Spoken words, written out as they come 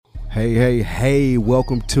Hey,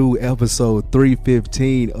 welcome to episode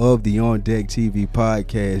 315 of the On Deck TV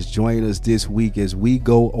podcast. Join us this week as we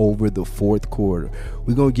go over the fourth quarter.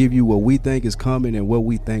 We're going to give you what we think is coming and what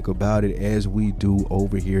we think about it as we do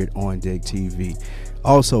over here at On Deck TV.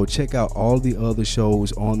 Also, check out all the other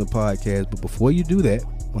shows on the podcast, but before you do that,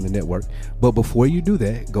 on the network, go to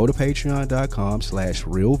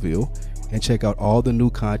patreon.com/realville and check out all the new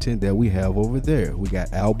content that we have over there. We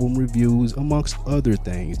got album reviews, amongst other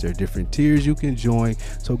things. There are different tiers you can join.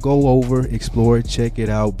 So go over, explore it, check it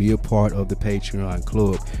out, be a part of the Patreon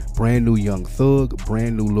club. Brand new Young Thug,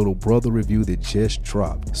 brand new Little Brother review that just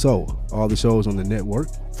dropped. So, all the shows on the network.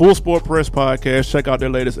 Full Sport Press Podcast. Check out their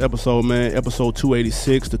latest episode, man. Episode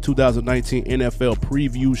 286, the 2019 NFL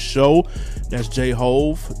Preview Show. That's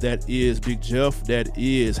J-Hove. That is Big Jeff. That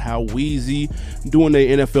is How Weezy. Doing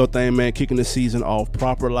their NFL thing, man. Kicking the season off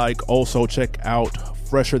proper like. Also, check out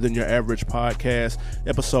Fresher Than Your Average Podcast.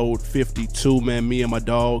 Episode 52, man. Me and my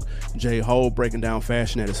dog, J-Hove, breaking down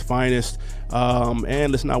fashion at its finest.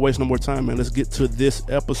 And let's not waste no more time, man. Let's get to this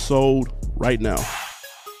episode right now.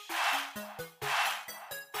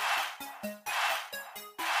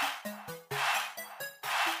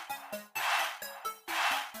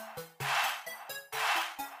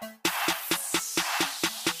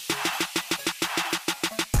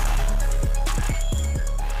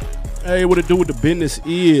 Hey, what it do with the business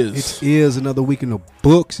is? It is another week in the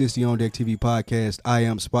books. It's the On Deck TV podcast. I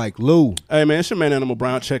am Spike Lou. Hey, man, it's your man Animal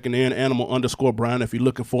Brown checking in. Animal_Brown if you're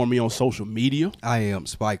looking for me on social media. I am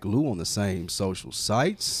Spike Lou on the same social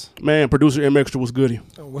sites. Man, producer M Extra, what's goody?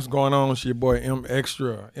 What's going on? It's your boy M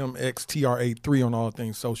Extra, MXTR83 on all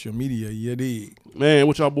things social media. You dig? Man,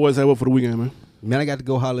 what y'all boys have up for the weekend, man? Man, I got to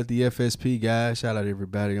go holler at the FSP guys. Shout out to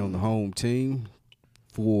everybody on the home team.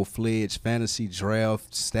 Full-fledged fantasy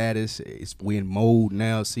draft status. We in mode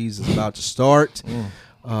now. Season's about to start.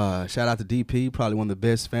 Shout out to DP, probably one of the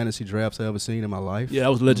best fantasy drafts I've ever seen in my life. Yeah, that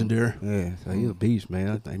was legendary. Yeah, so he's a beast, man.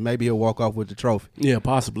 I think maybe he'll walk off with the trophy. Yeah,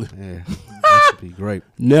 possibly. Yeah, that should be great.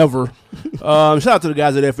 Never. Shout out to the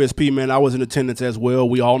guys at FSP, man. I was in attendance as well.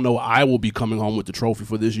 We all know I will be coming home with the trophy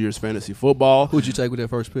for this year's fantasy football. Who'd you take with that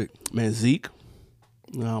first pick? Man, Zeke.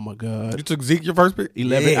 Oh, my God. You took Zeke your first pick?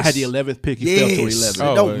 11. Yes. I had the 11th pick. He fell to 11. It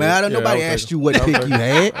don't matter. Yeah, Nobody asked you what pick you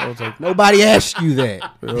had. Nobody asked you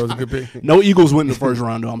that. It was a good pick. No Eagles went in the first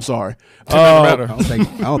round, though. I'm sorry. Doesn't matter. I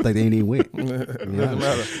don't think they any win. Doesn't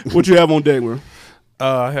matter. What you have on deck, man?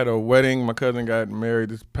 I had a wedding. My cousin got married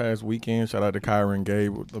this past weekend. Shout out to Kyra and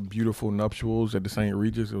Gabe with the beautiful nuptials at the St.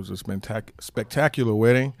 Regis. It was a spectacular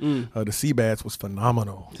wedding. The sea bass was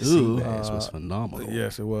phenomenal. The sea bass was phenomenal.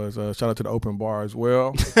 Yes, it was. Shout out to the open bar as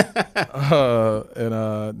well.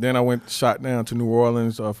 And then I shot down to New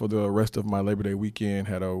Orleans for the rest of my Labor Day weekend.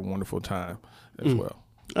 Had a wonderful time as well.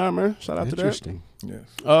 All right, man. Shout out to that. Interesting. Yes.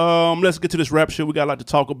 Let's get to this rap shit. We got a lot to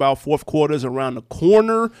talk about. Fourth quarter's around the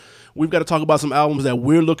corner. We've got to talk about some albums that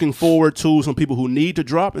we're looking forward to, some people who need to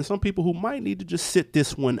drop, and some people who might need to just sit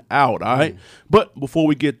this one out, all right? But before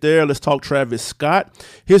we get there, let's talk Travis Scott.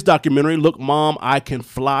 His documentary, Look, Mom, I Can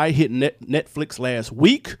Fly, hit Netflix last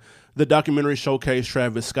week. The documentary showcased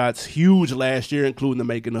Travis Scott's huge last year, including the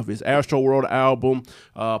making of his Astroworld album,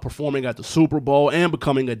 performing at the Super Bowl, and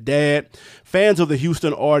becoming a dad. Fans of the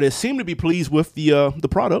Houston artist seem to be pleased with the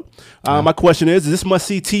product. My question is this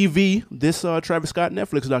must-see TV, this Travis Scott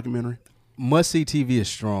Netflix documentary? Must-see TV is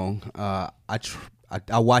strong. I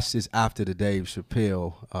watched this after the Dave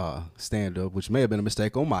Chappelle stand-up, which may have been a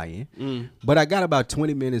mistake on my end. But I got about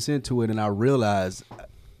 20 minutes into it, and I realized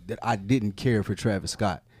that I didn't care for Travis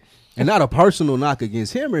Scott. And not a personal knock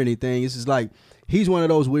against him or anything. It's just like he's one of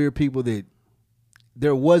those weird people that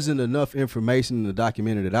there wasn't enough information in the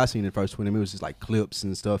documentary that I seen in the first 20 minutes. It was just like clips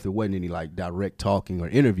and stuff. There wasn't any like direct talking or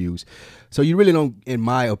interviews. So you really don't, in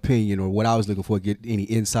my opinion, or what I was looking for, get any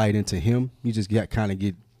insight into him. You just get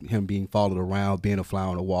him being followed around, being a fly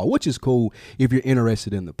on the wall, which is cool if you're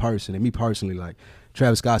interested in the person. And me personally, like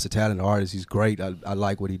Travis Scott's a talented artist. He's great. I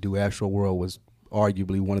like what he do. Astroworld was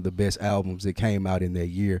arguably one of the best albums that came out in that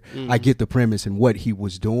year. I get the premise and what he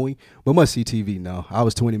was doing, but must-see TV, no. I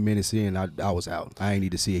was 20 minutes in, I was out. I ain't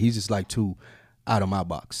need to see it. He's just like too out of my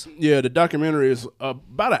box. Yeah, the documentary is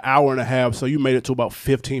about an hour and a half, so you made it to about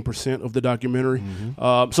 15% of the documentary.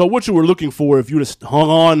 So what you were looking for, if you just hung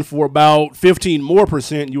on for about 15 more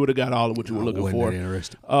percent, you would have got all of what you were looking for. That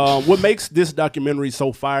interesting. What makes this documentary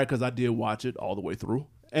so fire, because I did watch it all the way through,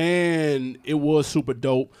 and it was super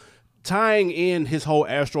dope, tying in his whole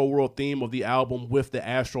Astroworld theme of the album with the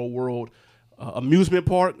Astroworld amusement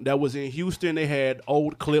park that was in Houston. They had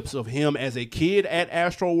old clips of him as a kid at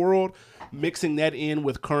Astroworld, mixing that in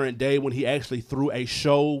with current day when he actually threw a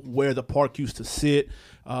show where the park used to sit.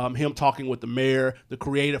 him talking with the mayor, the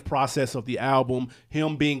creative process of the album,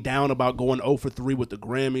 him being down about going 0 for 3 with the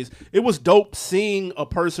Grammys. It was dope seeing a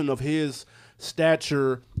person of his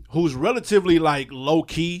stature who's relatively like low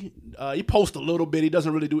key. He posts a little bit. He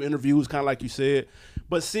doesn't really do interviews, kind of like you said.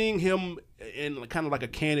 But seeing him in kind of like a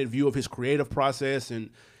candid view of his creative process, and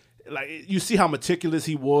like you see how meticulous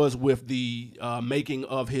he was with the making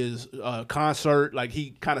of his concert. Like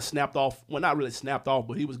he kind of snapped off, well, not really snapped off,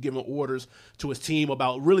 but he was giving orders to his team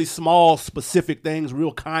about really small, specific things,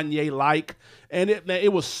 real Kanye-like. And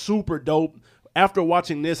it was super dope. After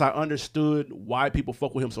watching this, I understood why people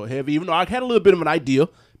fuck with him so heavy, even though I had a little bit of an idea.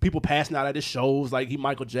 People passing out at his shows like he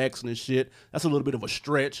Michael Jackson and shit. That's a little bit of a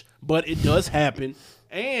stretch, but it does happen.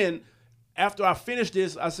 And after I finished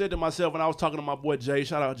this, I said to myself, when I was talking to my boy Jay,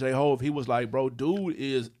 shout out Jay Hove, he was like, bro, dude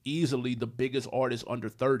is easily the biggest artist under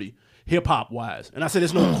 30, hip-hop wise. And I said,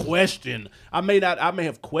 there's no question. I may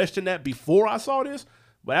have questioned that before I saw this,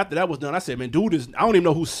 but after that was done, I said, man, dude is, I don't even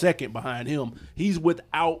know who's second behind him. He's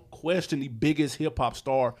without question the biggest hip-hop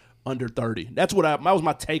star under 30. That was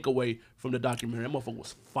my takeaway from the documentary. That motherfucker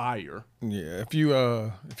was fire. Yeah, if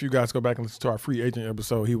you guys go back and listen to our free agent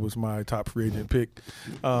episode, he was my top free agent pick.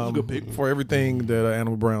 Good pick. For everything that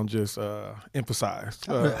Animal Brown just emphasized.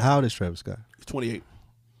 How old is Travis Scott? He's 28.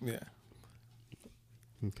 Yeah.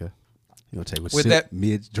 Okay. You gonna take a With sip that-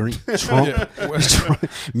 mid-drink, Trump?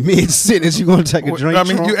 Mid-sentence, you gonna take a drink? I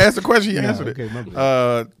mean, Trump? you asked the question, you Yeah, answered okay, my it.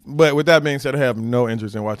 bad. But with that being said, I have no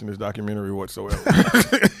interest in watching this documentary whatsoever.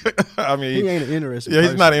 I mean, He ain't an interesting. yeah,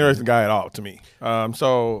 he's not an person. interesting guy at all to me.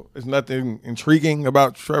 So there's nothing intriguing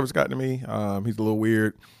about Travis Scott to me. He's a little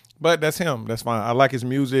weird, but that's him. That's fine. I like his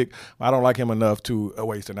music. I don't like him enough to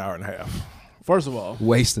waste an hour and a half. First of all,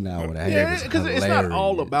 Waste an hour and a half. yeah, because it's not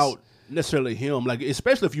all hilarious. about necessarily him. Like,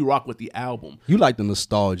 especially if you rock with the album. You like the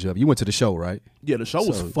nostalgia of. You went to the show, right? Yeah, the show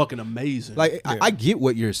was So- fucking amazing. Like I get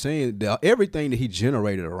what you're saying. Everything that he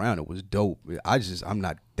generated around it was dope. I'm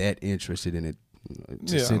not that interested in it.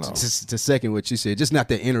 Yeah, I know. To second what you said, just not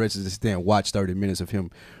that interested to stand and watch 30 minutes of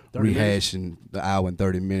him 30 rehashing the hour and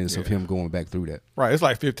 30 minutes of him going back through that. Right. It's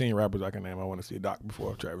like 15 rappers I can name. I want to see a doc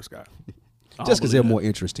before Travis Scott. Just because they're more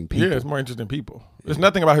interesting people. Yeah, it's more interesting people. There's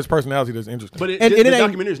nothing about his personality that's interesting. but and the it ain't-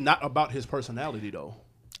 documentary is not about his personality, though.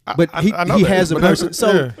 But he I know he that, has a but that's- person.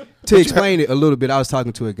 So yeah. to explain it a little bit, I was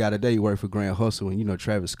talking to a guy today who worked for Grand Hustle, and you know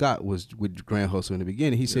Travis Scott was with Grand Hustle in the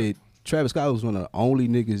beginning. He said Travis Scott was one of the only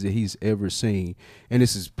niggas that he's ever seen, and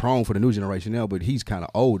this is prone for the new generation now, but he's kind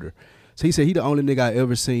of older. So he said he the only nigga I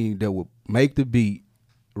ever seen that would make the beat,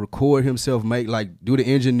 record himself, do the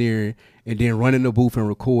engineering, and then run in the booth and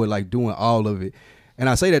record, like doing all of it. And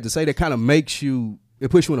I say that to say that kind of makes you, it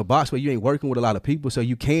puts you in a box where you ain't working with a lot of people, so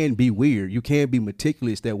you can be weird. You can be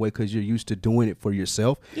meticulous that way because you're used to doing it for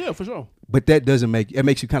yourself. Yeah, for sure. But that it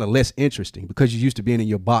makes you kind of less interesting because you're used to being in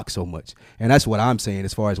your box so much. And that's what I'm saying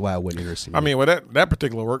as far as why I wasn't interested. I mean, well, that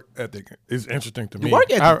particular work ethic is interesting to the me. work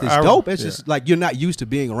ethic is dope. It's yeah. just like you're not used to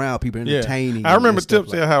being around people entertaining. I remember and stuff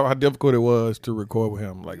Tip said how difficult it was to record with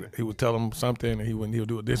him. Like he would tell him something and he'll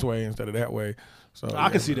do it this way instead of that way. So I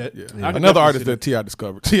can see that. Yeah. I can Another definitely artist see that T.I.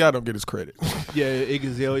 discovered. T.I. don't get his credit. Yeah, Iggy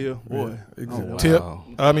Azalea. Boy. wow. Tip.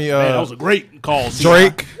 I mean, Man, that was a great call.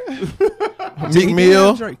 Drake. Meek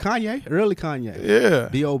Mill. Drake, Kanye, early Kanye. Yeah.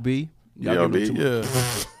 B.O.B. B.O.B. Yeah.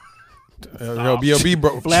 B.O.B.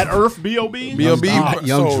 bro. Flat Earth, B.O.B. B.O.B. Stop.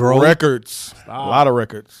 Young sold Dro. records. A lot of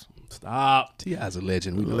records. Stop. T.I.'s a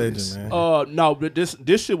legend. We know Legend, this. man. No, but this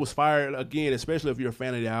shit was fire again, especially if you're a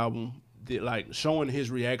fan of the album. Like showing his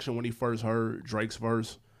reaction when he first heard Drake's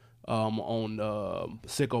verse on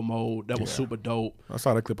Sicko Mode. That was super dope. I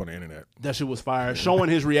saw that clip on the internet. That shit was fire. Showing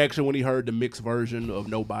his reaction when he heard the mixed version of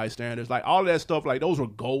No Bystanders. Like all of that stuff, like those were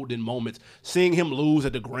golden moments. Seeing him lose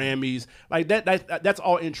at the Grammys, like that's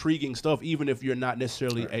all intriguing stuff, even if you're not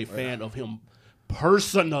necessarily a fan of him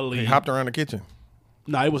personally. He hopped around the kitchen.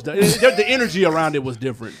 No, it was the energy around it was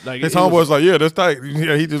different. Like His it was- homeboy was like, yeah, that's tight.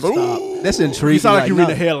 Yeah, he just That's intriguing. You sound like you read no,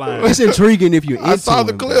 the headline. It's intriguing if you're into I saw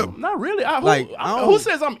the him, clip. though. Not really. I Who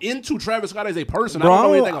says I'm into Travis Scott as a person? Bro, I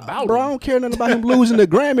don't know anything about bro, I him. don't care nothing about him losing the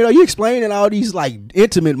Grammy. Are you explaining all these like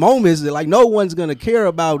intimate moments that like no one's gonna care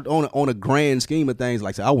about on a grand scheme of things?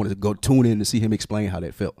 Like, so I wanted to go tune in to see him explain how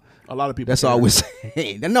that felt. A lot of people. That's care. all we're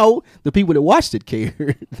saying. No, the people that watched it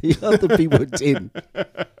cared. The other people didn't.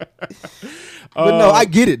 But no, I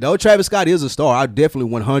get it though. Travis Scott is a star. I definitely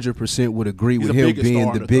 100% would agree with the him biggest being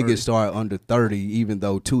star the under biggest star under 30, even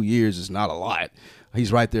though 2 years is not a lot.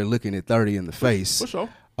 He's right there looking at 30 in the face. For sure.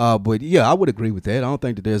 But yeah, I would agree with that. I don't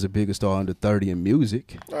think that there's a bigger star under 30 in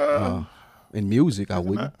music. In music, I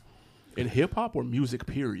wouldn't. In hip hop or music,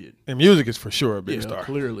 period? And music is for sure a big Yeah, star.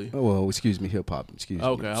 clearly. Oh, well, excuse me, hip hop. Excuse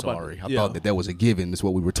Okay, me. how I'm about- sorry. I yeah. thought that was a given. That's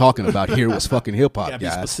what we were talking about here was fucking hip hop, Gotta be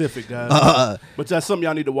guys. specific, guys. But that's something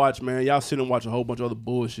y'all need to watch, man. Y'all sit and watch a whole bunch of other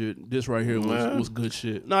bullshit. This right here was good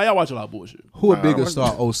shit. Nah, y'all watch a lot of bullshit. Who a bigger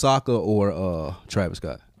star, Osaka or Travis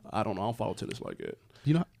Scott? I don't know. I don't follow tennis like that.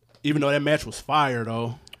 You know, Even though that match was fire,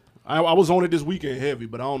 though. I was on it this weekend heavy,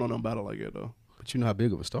 but I don't know nothing about it like that, though. but you know how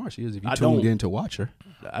big of a star she is if you I tuned don't. in to watch her.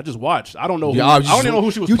 I just watched. I don't know. Yeah, I don't even know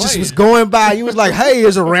who she was You playing. just was going by. You was like, hey,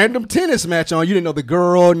 there's a random tennis match on. You didn't know the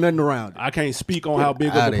girl, nothing around. I can't speak on how big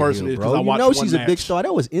of Outta a person here, is because bro. I You watched know one she's a match. big star.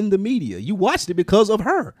 That was in the media. You watched it because of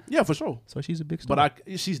her. Yeah, for sure. So she's a big star.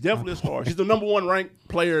 But she's definitely a star. She's the number one ranked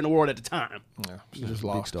player in the world at the time. Yeah, she just big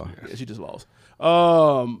lost. star. Yeah, she just lost.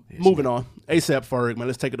 Moving on. ASAP Ferg, man.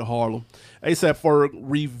 Let's take it to Harlem. ASAP Ferg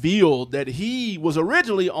revealed that he was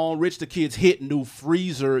originally on Rich the Kid's hit new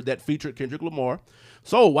Freezer that featured Kendrick Lamar.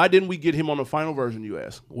 So why didn't we get him on the final version, you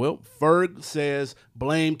ask? Well, Ferg says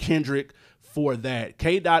blame Kendrick for that.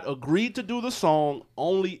 K-Dot agreed to do the song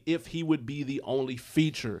only if he would be the only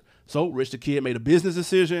feature. So Rich the Kid made a business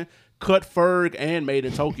decision, cut Ferg and Made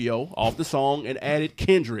in Tokyo off the song, and added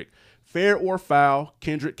Kendrick. Fair or foul,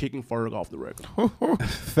 Kendrick kicking Ferg off the record.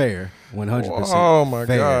 Fair, 100%. Oh my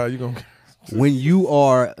fair. God, you gonna When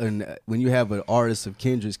you have an artist of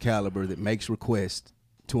Kendrick's caliber that makes requests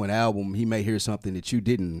to an album, he may hear something that you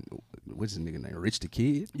didn't. What's his nigga name? Rich the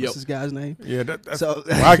Kid. Yep. What's this guy's name? Yeah, that's, So-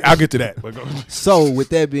 well, I'll get to that. But go. So with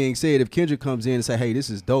that being said, if Kendrick comes in and say, "Hey, this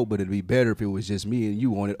is dope, but it'd be better if it was just me and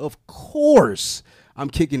you on it," of course I'm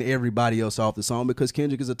kicking everybody else off the song because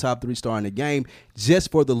Kendrick is a top 3 star in the game just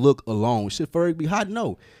for the look alone. Should Ferg be hot?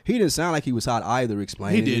 No, he didn't sound like he was hot either.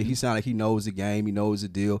 Explaining He it, didn't. he sounded like he knows the game, he knows the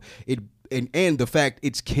deal. And the fact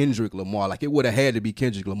it's Kendrick Lamar, like it would have had to be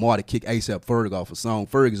Kendrick Lamar to kick ASAP Ferg off a song.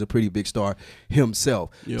 Ferg is a pretty big star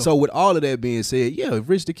himself. Yeah. So with all of that being said, yeah, if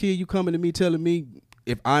Rich the Kid, you coming to me telling me,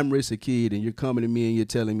 if I'm Rich the Kid and you're coming to me and you're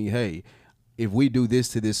telling me, hey, if we do this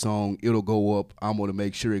to this song, it'll go up. I'm going to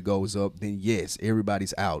make sure it goes up. Then yes,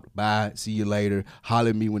 everybody's out. Bye. See you later.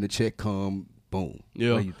 Holler at me when the check come. Boom.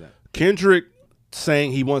 Yeah. What do you think? Kendrick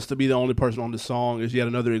saying he wants to be the only person on the song is yet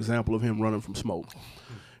another example of him running from smoke.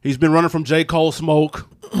 He's been running from J. Cole smoke.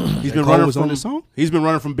 He's been Cole running was from on the song? He's been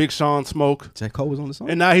running from Big Sean smoke. J. Cole was on the song?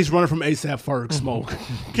 And now he's running from ASAP Ferg smoke.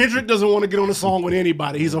 Kendrick doesn't want to get on the song with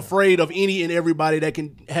anybody. He's afraid of any and everybody that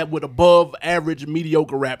can have with above average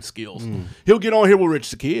mediocre rap skills. He'll get on here with Rich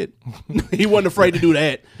the Kid. He wasn't afraid to do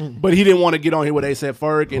that, but he didn't want to get on here with ASAP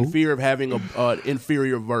Ferg in fear of having an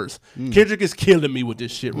inferior verse. Kendrick is killing me with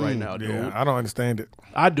this shit right now, dude. Yeah, I don't understand it.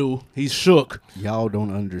 I do. He's shook. Y'all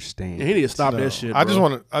don't understand. And he need to stop that shit. I just bro.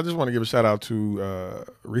 want to give a shout out to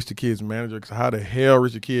Rich the Kid's manager because how the hell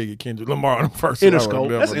Rich the Kid get Kendrick Lamar on the first? Interscope.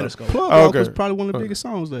 album? That's Never know. Interscope. Plug Oh, Walk okay. was probably one of the biggest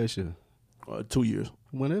songs last year. 2 years.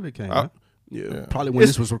 Whenever it came out. Yeah. Probably when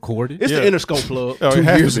this was recorded. It's Yeah. the Interscope plug. Oh, it 2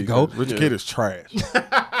 has years to be, ago. 'cause Rich Yeah. Kid is trash.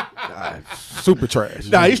 Super trash.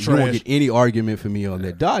 Nah, he's You won't trash. get any argument from me on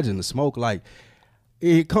that. Dodging the smoke, like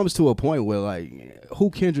it comes to a point where like who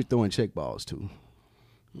Kendrick throwing check balls to?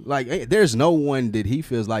 Like there's no one that he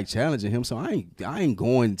feels like challenging him. So I ain't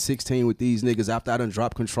going 16 with these niggas after I done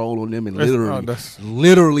dropped control on them and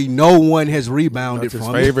literally no one has rebounded That's his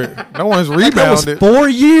from favorite. No one's Like, that was rebounded. 4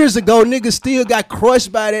 years ago. Niggas still got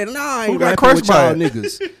crushed by that. Nah, I Who ain't got rapping crushed with y'all by it?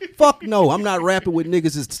 niggas. Fuck no. I'm not rapping with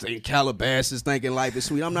niggas that's in Calabasas thinking life is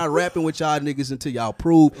sweet. I'm not rapping with y'all niggas until y'all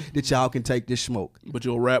prove that y'all can take this smoke. But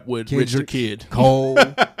you'll rap with Rich the Kendrick, Kid. Cole.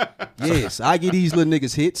 Yes, I get these little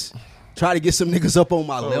niggas hits. Try to get some niggas up on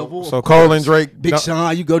my level. So of Cole course. and Drake, Big no-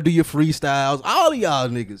 Sean, you go do your freestyles. All of y'all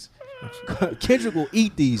niggas. Kendrick will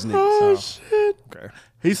eat these niggas. Okay.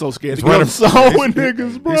 He's so scared to He's get on running- the song with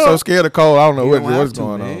niggas, bro. He's so scared of Cole. I don't know He what, don't have what's to,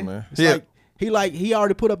 going on, man. It's he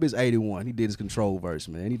already put up his 81. He did his control verse,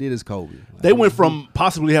 man. He did his Kobe. They went from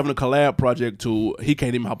possibly having a collab project to he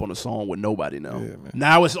can't even hop on a song with nobody now. man.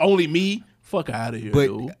 Now it's only me. Fuck out of here, But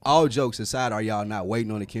dude. all jokes aside, are y'all not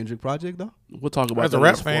waiting on the Kendrick project though? We'll talk about As that a rap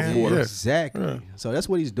in this fourth fan, quarter. yeah. Exactly. So that's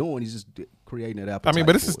what he's doing. He's just creating that I appetite. mean,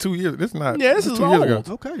 but this for is it. 2 years. This is not. Yeah, this is is 2 years ago. old.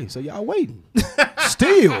 Okay, so y'all waiting.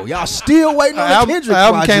 Y'all still waiting on the Album, Kendrick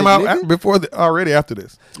album project, came out nigga. before already after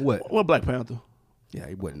this. What? What Black Panther? Yeah,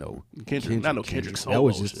 it wasn't no Kendrick, not no Kendrick That solo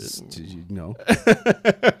was just, shit. you know.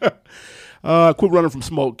 Quit running from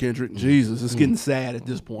smoke, Kendrick. Jesus, it's getting sad at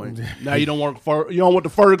this point. Now you don't want you don't want the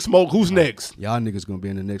Ferg smoke. Who's next? Y'all niggas gonna be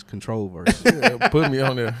in the next control verse. Yeah, put me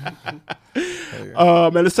on there.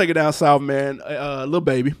 Man, let's take it down south, man. Lil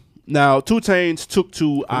Baby. Now, 2 Chainz took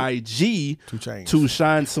to IG 2 Chainz. to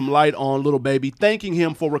shine some light on Lil Baby, thanking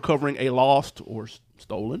him for recovering a lost or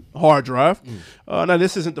stolen hard drive. Now,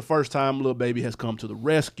 this isn't the first time Lil Baby has come to the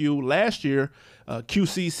rescue. Last year,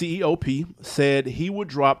 QC CEOP said he would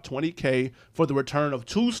drop $20K for the return of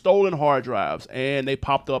 2 stolen hard drives, and they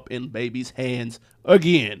popped up in Baby's hands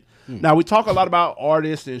again. Now, we talk a lot about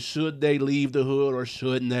artists and should they leave the hood or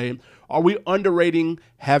shouldn't they. Are we underrating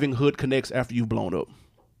having hood connects after you've blown up?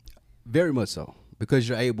 Very much so, because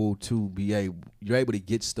you're able to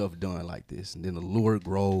get stuff done like this, and then the lure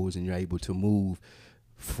grows, and you're able to move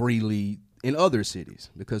freely in other cities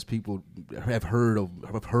because people have heard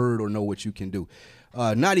or know what you can do.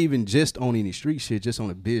 Not even just on any street shit, just on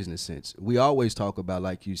a business sense. We always talk about,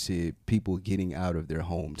 like you said, people getting out of their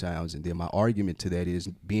hometowns, and then my argument to that is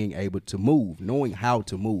being able to move, knowing how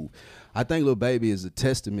to move. I think Lil Baby is a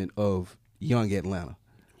testament of young Atlanta.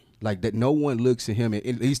 Like that, no one looks at him, at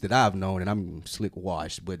least that I've known, and I'm slick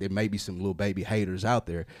washed, but there may be some Lil Baby haters out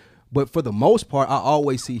there. But for the most part, I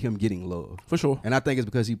always see him getting love. For sure. And I think it's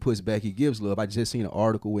because he puts back, he gives love. I just seen an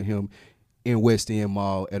article with him in West End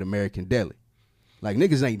Mall at American Deli. Like,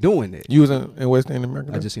 niggas ain't doing that. You was in West End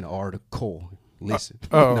American? I just seen an article. Listen.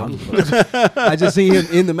 Oh. No, I just seen him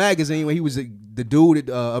in the magazine when he was the dude at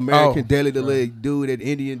American Deli, the little dude, that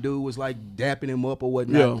Indian dude was like dapping him up or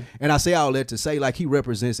whatnot. Yeah. And I say all that to say, like, he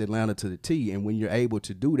represents Atlanta to the T. And when you're able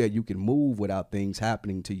to do that, you can move without things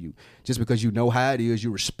happening to you. Just because you know how it is, you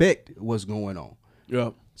respect what's going on.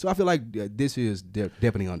 Yeah. So I feel like this is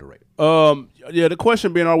definitely underrated. Yeah, the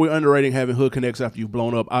question being, are we underrating having hood connects after you've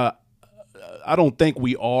blown up? I don't think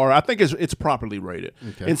we are. I think it's properly rated.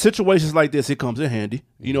 Okay. In situations like this, it comes in handy.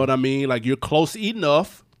 You know what I mean? Like, you're close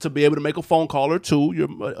enough to be able to make a phone call or two.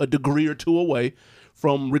 You're a degree or two away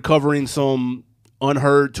from recovering some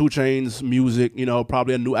unheard 2 Chainz music,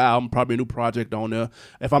 probably a new album, probably a new project on there.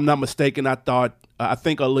 If I'm not mistaken, I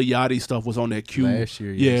think a Lil Yachty stuff was on that Q. Last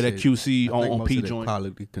year, yeah, that QC on P joint. joint.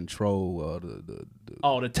 Quality control,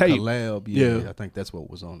 the tape collab. Yeah, I think that's what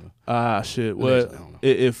was on there. Shit. Well,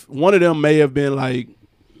 if one of them may have been like,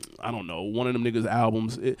 I don't know, one of them niggas'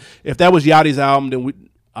 albums. If that was Yachty's album, then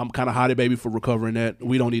I'm kind of hottie baby for recovering that.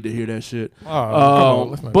 We don't need to hear that shit.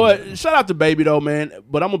 But shout out to Baby though, man.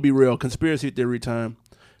 But I'm gonna be real. Conspiracy theory time.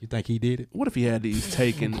 You think he did it? What if he had these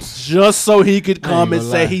taken just so he could come and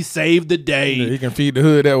say he saved the day? Yeah, he can feed the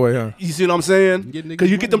hood that way, huh? You see what I'm saying? Because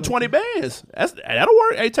you get them 20 bands. That'll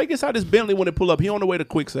work. Hey, take us out this Bentley when they pull up. He on the way to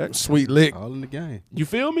Quicksack. Sweet lick. All in the game. You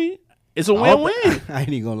feel me? It's a win-win. I ain't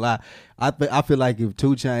even gonna lie. I feel like if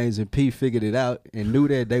 2 Chainz and P figured it out and knew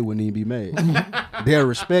that, they wouldn't even be mad. They're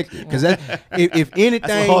respected. Because if anything,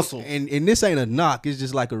 that's a hustle. And this ain't a knock, it's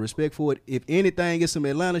just like a respect for it. If anything is some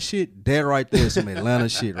Atlanta shit, that right there is some Atlanta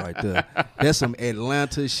shit right there. That's some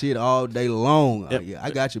Atlanta shit all day long. Yep. Yeah,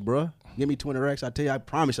 I got you, bro. Give me 20 racks. I tell you, I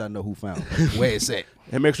promise I know who found it, where it's at.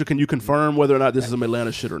 And make sure, can you confirm whether or not this is some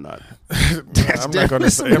Atlanta shit or not? I'm not going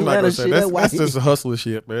to say. That's just a hustler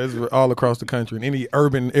shit, man. It's all across the country in any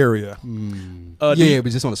urban area. But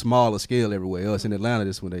just on a smaller scale everywhere else. In Atlanta,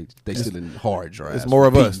 this when they still in hard drives. It's more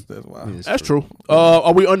of us. That's why. Yeah, that's true.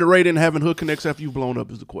 Are we underrated in having hood connects after you've blown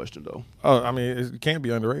up? Is the question though. Oh, I mean, it can't be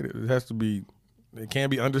underrated. It has to be. It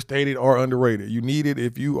can't be understated or underrated. You need it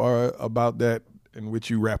if you are about that in which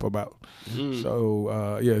you rap about.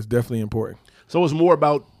 So it's definitely important. So it's more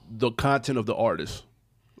about the content of the artist.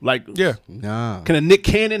 Like, nah. Can a Nick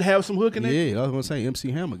Cannon have some hood connect? Yeah, I was gonna say MC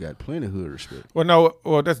Hammer got plenty of hood respect.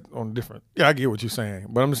 Well, that's on different. Yeah, I get what you're saying,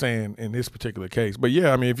 but I'm saying in this particular case. But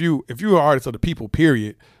yeah, I mean, if you're an artist of the people,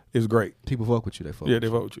 period, it's great. People fuck with you. They fuck. Yeah, they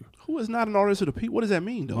vote with you. Who is not an artist of the people? What does that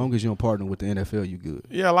mean, though? As long as you don't partner with the NFL, you good.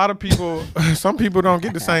 Yeah, a lot of people. Some people don't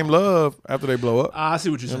get the same love after they blow up. I see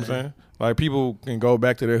what you're saying. What I'm saying? Like, people can go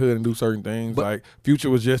back to their hood and do certain things. But, like,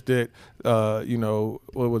 Future was just at,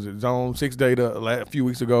 what was it, Zone 6 Data a few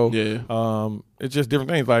weeks ago. Yeah. It's just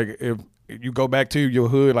different things. Like, if you go back to your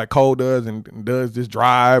hood like Cole does and does this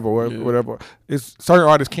drive or whatever, it's certain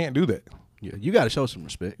artists can't do that. Yeah, you got to show some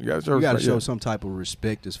respect. You got to show some type of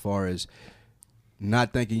respect as far as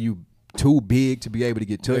not thinking you too big to be able to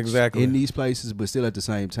get touched in these places, but still at the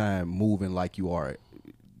same time moving like you are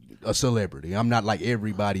a celebrity. I'm not like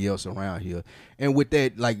everybody else around here. And with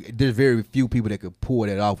that, like, there's very few people that could pull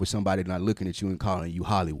that off with somebody not looking at you and calling you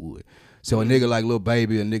Hollywood. So a nigga like Lil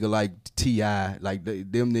Baby, a nigga like T.I., like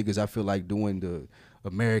them niggas, I feel like doing the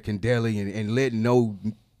American Deli and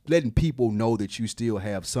letting people know that you still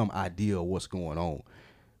have some idea of what's going on.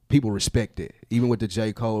 People respect it. Even with the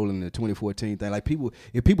J. Cole and the 2014 thing. Like,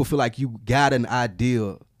 if people feel like you got an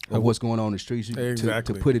idea of what's going on in the streets,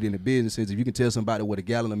 to put it in the businesses. If you can tell somebody what a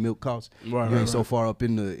gallon of milk costs, you ain't so far up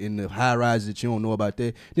in the high rises that you don't know about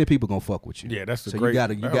that, then people gonna fuck with you. Yeah, that's so great.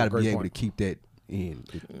 You gotta be able to keep that in.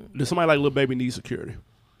 Does somebody like Lil Baby need security?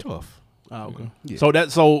 Tough. Oh, okay. Yeah. So that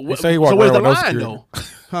He say he walk so where's the around with no line security. though?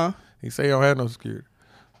 Huh? He say he don't have no security.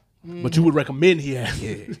 But you would recommend he has.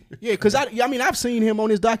 Yeah, yeah. Because I mean, I've seen him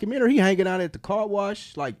on his documentary. He hanging out at the car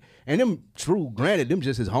wash, like, and them. True, granted, them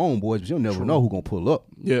just his homeboys, but you'll never know who gonna pull up.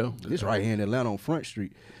 Yeah. It's right here in Atlanta on Front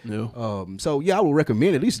Street. Yeah. So yeah, I would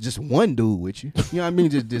recommend at least just one dude with you. You know what I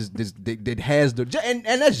mean? Just that has the and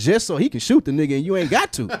that's just so he can shoot the nigga and you ain't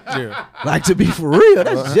got to. Yeah. Like, to be for real,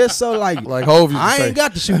 that's just so like Hov used to I say. ain't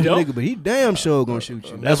got to shoot the Yup. nigga, but he damn sure gonna shoot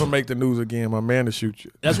you. That's what make the news again. My man to shoot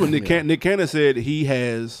you. That's what Nick Cannon said. He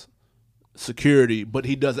has security, but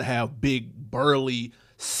he doesn't have big burly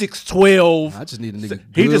 6'12". I just need a nigga.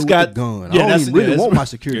 He good just with got the gun. Yeah, I that's don't even really yeah, want that's- my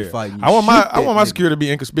security fighting. You I want shoot my that security to be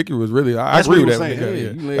inconspicuous. Really, I That's agree what with he that. was Yeah,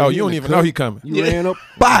 saying. yeah. Yeah, Oh, you you don't in even the know he coming. nigga. You ran up,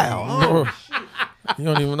 bow. You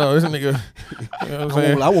don't even know this nigga. You know what I'm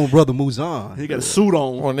saying? I want brother Muzan. He got a suit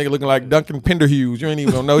on. Or a nigga looking like Duncan Penderhughes. You ain't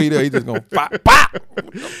even gonna know he there. He just gonna pop, pop.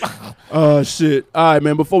 Shit. All right,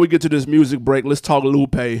 man. Before we get to this music break, let's talk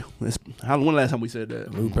Lupe. When last time we said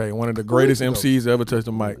that? Lupe, one of the greatest MCs to ever touch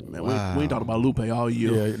the mic. Man, we ain't talked about Lupe all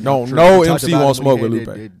year. Yeah, no We talked MC about won't it when smoke he with had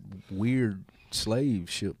Lupe. that weird slave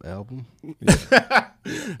ship album.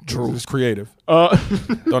 True, it's creative.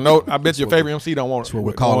 Don't know. I bet your favorite MC don't want it. That's what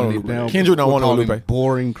we're calling it now. Kendrick don't We're want it with calling Lupe.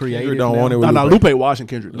 Boring creative. Kendrick don't now. want it with No, Lupe. Lupe washing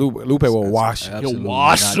Kendrick. Lupe will wash. Absolutely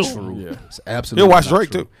wash not him. true. Yeah. It's absolutely He'll watch not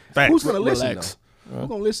Drake true. too. Facts. Who's gonna listen Relax. though? Who's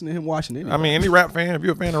gonna listen to him washing anyway? I mean, any rap fan, if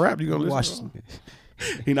you're a fan of rap, you gonna watch. listen.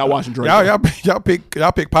 He not watching Drake. Y'all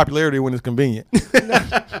pick popularity when it's convenient.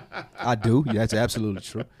 I do. Yeah, that's absolutely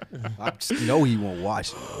true. I just know he won't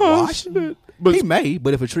wash. Wash him? But- He may,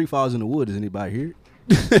 but if a tree falls in the wood, does anybody hear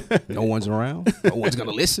it? No one's around. No one's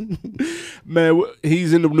gonna listen. Man,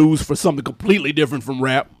 he's in the news for something completely different from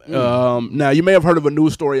rap. Now, you may have heard of a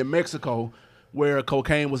news story in Mexico where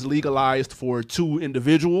cocaine was legalized for 2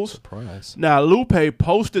 individuals. Surprise. Now, Lupe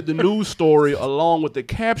posted the news story along with the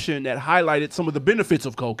caption that highlighted some of the benefits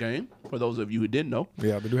of cocaine, for those of you who didn't know.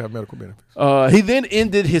 Yeah, they do have medical benefits. He then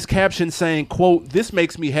ended his caption saying, quote, "This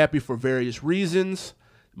makes me happy for various reasons.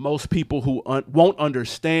 Most people who won't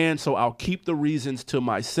understand, so I'll keep the reasons to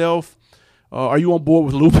myself." Are you on board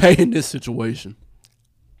with Lupe in this situation?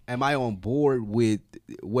 Am I on board with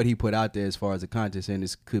what he put out there as far as the content saying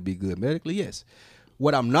this could be good medically? Yes.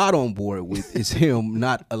 What I'm not on board with is him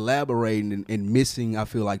not elaborating and missing, I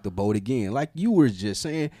feel like, the boat again. Like you were just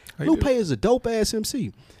saying, Lupe is a dope-ass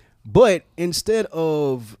MC. But instead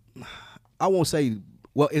of,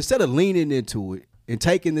 instead of leaning into it and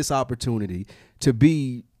taking this opportunity to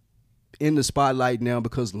be in the spotlight now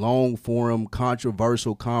because long form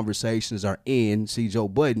controversial conversations are in. See Joe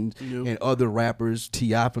Budden and other rappers.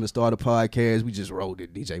 T.I. finna start a podcast. We just wrote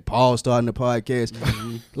it. DJ Paul starting a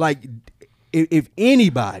podcast. Like, if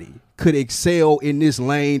anybody could excel in this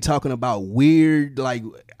lane talking about weird, like,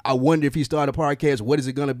 I wonder if he started a podcast, what is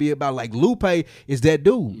it gonna be about? Like, Lupe is that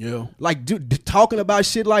dude. Yeah. Like, dude, talking about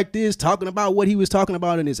shit like this, talking about what he was talking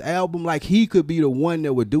about in his album, like, he could be the one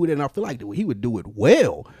that would do it, and I feel like he would do it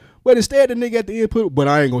well. But instead, the nigga at the end put, but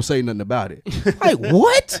I ain't gonna say nothing about it. Like,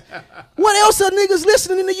 what? What else are niggas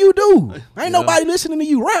listening to you do? Ain't nobody listening to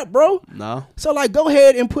you rap, bro. No. So, like, go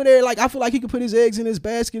ahead and put it, like, I feel like he could put his eggs in his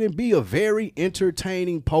basket and be a very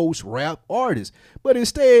entertaining post-rap artist. But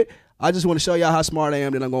instead, I just want to show y'all how smart I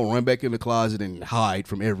am, then I'm going to run back in the closet and hide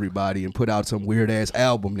from everybody and put out some weird-ass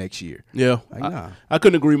album next year. Yeah. Like, nah. I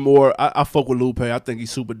couldn't agree more. I fuck with Lupe. I think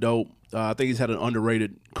he's super dope. I think he's had an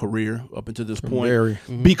underrated career up until this point Very.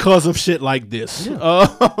 because of shit like this.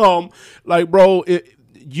 Like, bro,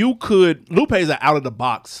 Lupe is an out of the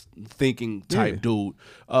box thinking type dude.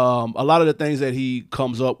 A lot of the things that he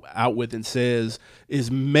comes out with and says is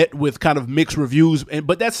met with kind of mixed reviews,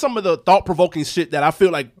 but that's some of the thought provoking shit that I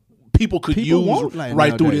feel like people could use won't like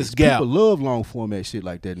right through nowadays. this gap. People love long format shit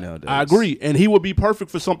like that nowadays. I agree, and he would be perfect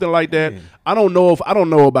for something like that. Yeah. I don't know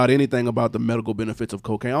about anything about the medical benefits of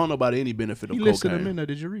cocaine. I don't know about any benefit of You listed cocaine. him in there.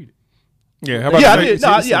 Did you read it? Yeah, how about Yeah, I the- did.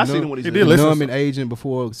 I seen it when he He said did it. listen. Numbing agent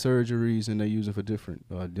before surgeries, and they use it for different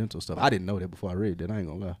dental stuff. I didn't know that before I read that. I ain't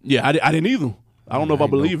gonna lie. Yeah, I didn't either. I don't know if I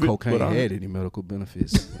ain't know believe it. cocaine But had any medical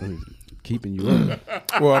benefits. I mean, keeping you up.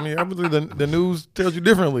 Well, I mean, obviously the news tells you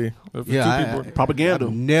differently. If two Yeah, people- propaganda.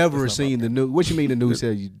 I've never seen the news. What you mean the news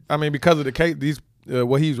tell you? I mean, because of the case,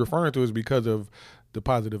 what he's referring to is because of the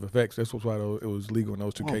positive effects. That's why it was legal in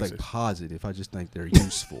those two I don't cases. think positive. I just think they're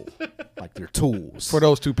useful, like they're tools For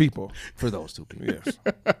those two people. for those two people. Yes.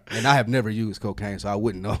 And I have never used cocaine, so I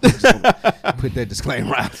wouldn't know. Just gonna put that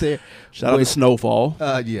disclaimer out there. Shout out to Snowfall.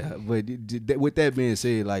 Yeah, but with that being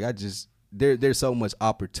said, like there's so much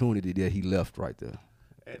opportunity that he left right there.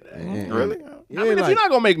 And- Really? I mean, if you're not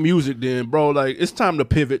gonna make music, then bro, like it's time to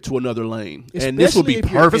pivot to another lane, and this would be Especially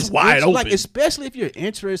if you're- perfect, wide open. Like, especially if you're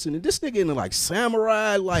interested in this nigga into like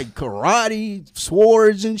samurai, like karate,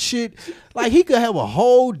 swords and shit. Like he could have a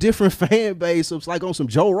whole different fan base of like on some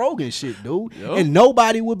Joe Rogan shit, dude. Yup. And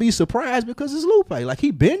nobody would be surprised because it's Lupe. Like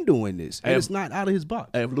he been doing this, and Hey, it's not out of his box.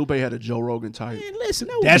 Hey, if Lupe had a Joe Rogan type, Man, listen,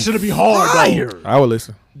 that should be hard, though. though. I would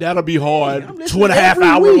listen. That'll be hard. I'm 2.5 listening every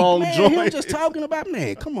hour week, long man. joint. Him just talking about,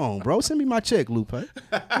 man, come on, bro. Send me my check, Lupe.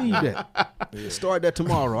 Need that. Start that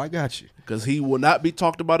tomorrow. I got you. Because he will not be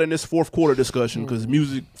talked about in this fourth quarter discussion. Because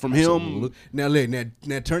music from him, Now, look,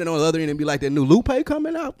 now turn it on the other end and be like, that new Lupe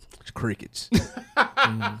coming out? Crickets.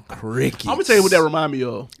 Crickets. I'm gonna tell you what that remind me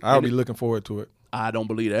of. I'll be looking forward to it. I don't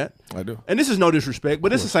believe that. I do. And this is no disrespect,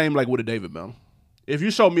 but it's the same like with a David Banner. If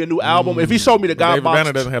you show me a new album, if he showed me the God David Box,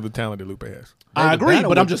 Banner doesn't have the talent that Lupe has. I David agree, Banner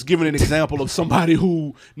but I'm would- just giving an example of somebody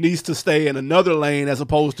who needs to stay in another lane as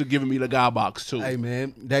opposed to giving me the God Box too. Hey,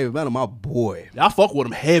 man, David Banner, my boy. I fuck with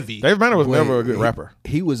him heavy. David Banner was Boy, never a good rapper.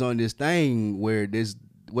 He was on this thing where this,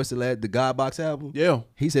 what's the God Box album? Yeah.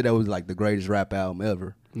 He said that was like the greatest rap album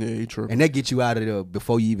ever. Yeah, he true. And that gets you out of there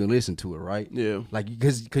before you even listen to it, right? Yeah. Like,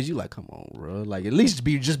 because you like, come on, bro. Like, at least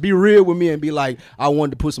just be real with me and be like, I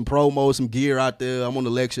wanted to put some promo, some gear out there. I'm on the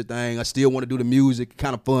lecture thing. I still want to do the music,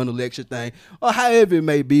 kind of fun, the lecture thing. Or however it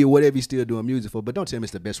may be, or whatever he's still doing music for. But don't tell me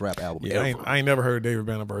it's the best rap album Yeah, ever. I ain't never heard David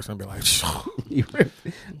Banner verse and be like, I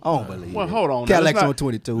don't believe Well, it. hold on. Cadillacs on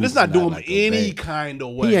 22. Let's is not do him like a any bad- kind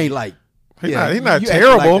of way. He ain't like. He not you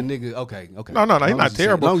terrible. acting Like the nigga, okay. No, he's As long not as you say-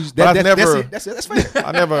 terrible, as long as- but I've never- That's fair.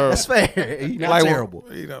 I never. That's fair. He's not like, terrible.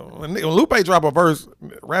 You know, when Lupe drop a verse,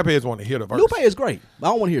 rap heads want to hear the verse. Lupe is great. I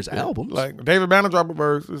don't want to hear his albums. Like David Banner drop a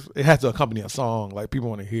verse, it has to accompany a song. Like people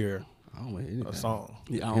want to hear I don't want to hear a song.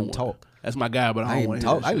 Yeah, I him don't want talk. That's my guy, but I I don't ain't want to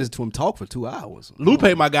talk. I listen to him talk for 2 hours.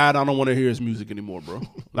 Lupe, my guy, I don't want to hear his music anymore, bro.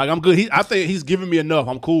 Like I'm good. I think he's giving me enough.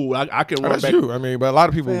 I'm cool. I can run That's back. you. I mean, but a lot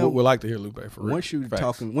of people Fam, would like to hear Lupe for real. Once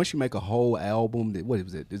you make a whole album, what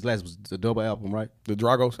was it? This last was the double album, right? the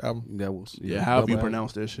Dragos album. That was Yeah, however you double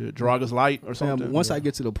pronounce that shit. Dragas Light or Fam, something. once I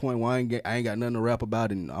get to the point where I ain't got nothing to rap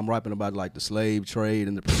about, and I'm rapping about like the slave trade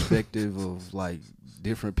and the perspective of like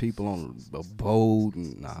different people on a boat,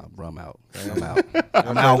 and nah, bro, I'm out. I'm out.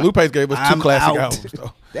 I'm out. Lupe's gave us two I'm classic out. albums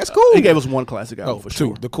though. That's cool. He gave us one classic album Oh, for two.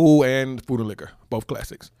 sure. The Cool and Food and Liquor, both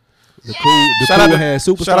classics. The cool Shout out to had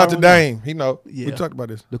Superstar. Shout out to on there? Dame. He know. Yeah. We talked about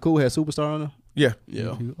this. The cool had Superstar on there. Yeah.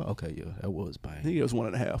 Yeah, Okay, yeah, that was bang. he gave us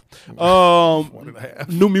 1.5. 1.5.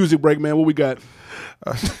 New music break, man. What we got?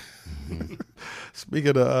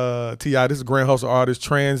 Speaking of T.I., this is Grand Hustle artist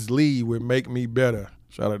Trans Lee with Make Me Better.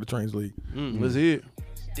 Shout out to Trans Lee. Let's hear it.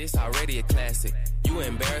 This already a classic. You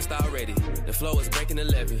embarrassed already. The flow is breaking the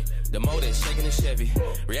levee. The motor is shaking the Chevy.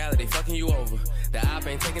 Reality fucking you over. The op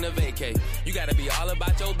ain't taking a vacay. You gotta be all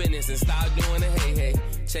about your business and stop doing the hey hey.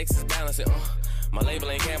 Checks is balancing. My label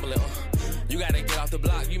ain't gambling. You gotta get off the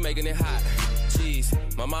block. You making it hot. Jeez,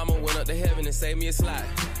 my mama went up to heaven and saved me a slot.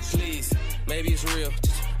 Please, maybe it's real.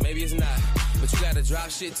 Maybe it's not. But you gotta drop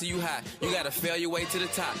shit till you hot. You gotta fail your way to the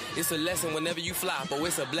top. It's a lesson whenever you flop, or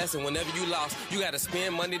it's a blessing whenever you lost. You gotta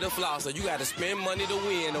spend money to floss, or you gotta spend money to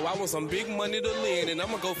win. Or I want some big money to lend, and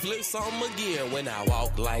I'ma go flip something again. When I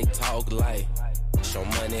walk like, talk like, show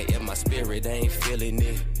money in my spirit, ain't feeling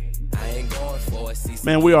it. I ain't going for it.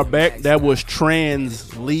 Man, we are back. That was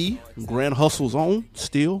Trans Lee, Grand Hustle's own.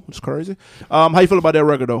 Still, it's crazy. How you feel about that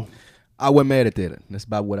record though? I wasn't mad at that. That's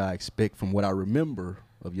about what I expect from what I remember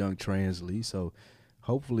of young Trans Lee. So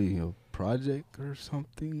hopefully a project or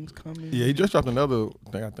something's coming. Yeah, he just dropped another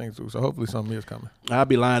thing, I think, too. So hopefully something is coming. I'd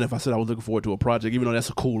be lying if I said I was looking forward to a project, even though that's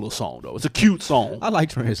a cool little song though. It's a cute song. I like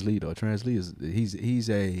Trans Lee though. Trans Lee is he's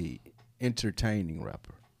a entertaining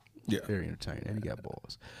rapper. Yeah. Very entertaining, and he got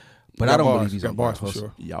balls. But Got I don't bars. believe he's Got on bars Grand for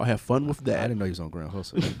Hustle. sure. Y'all have fun with I that. didn't know he was on Grand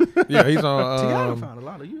Hustle. Yeah, he's I on found a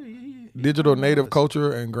lot of Digital Native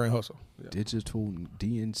Culture and Grand Hustle. Digital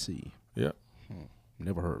DNC. Yeah.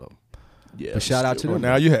 Never heard of him. Yeah, But shout out to Well, them.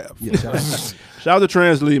 now you have. Yeah, shout out. shout out to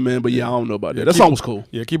Trans Lee, man. But yeah, I don't know about that. That keep- song was cool.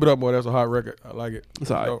 Yeah, keep it up, boy. That's a hot record. I like it. It's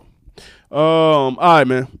all right. Dope. All right,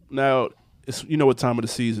 man. Now it's you know what time of the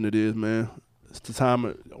season it is, man. It's the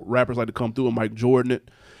time rappers like to come through and Mike Jordan it.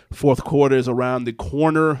 Fourth quarter is around the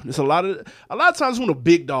corner. It's a lot of times when the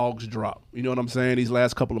big dogs drop. You know what I'm saying? These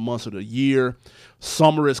last couple of months of the year,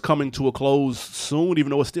 summer is coming to a close soon. Even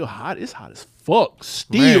though it's still hot, it's hot as fuck.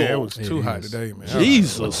 Still, Man, it was too hot today, man.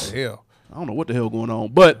 Jesus. What the hell? I don't know what the hell going on,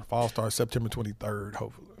 but Fall starts September 23rd,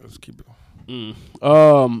 hopefully. Let's keep it.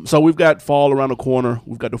 so we've got fall around the corner.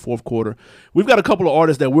 We've got the fourth quarter. We've got a couple of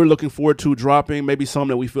artists that we're looking forward to dropping. Maybe some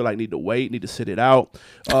that we feel like need to wait, need to sit it out.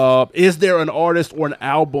 Is there an artist or an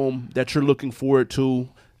album that you're looking forward to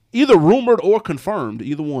either rumored or confirmed.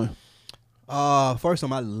 Either one. First on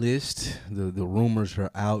my list, the rumors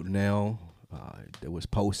are out now. It was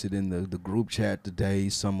posted in the group chat today.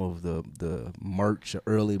 Some of the merch,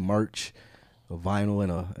 early merch, a vinyl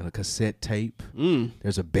and a cassette tape.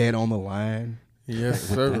 There's a bet on the line. Yes,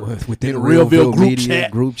 sir. Within the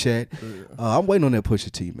Realville group chat. I'm waiting on that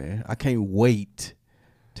Pusha T, man. I can't wait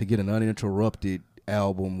to get an uninterrupted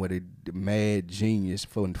album with a mad genius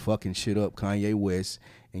for fucking shit up Kanye West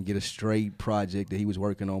and get a straight project that he was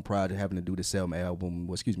working on prior to having to do the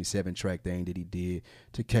 7-track thing that he did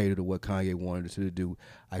to cater to what Kanye wanted to do.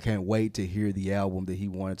 I can't wait to hear the album that he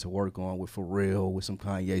wanted to work on with Pharrell, with some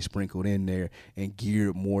Kanye sprinkled in there and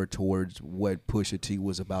geared more towards what Pusha T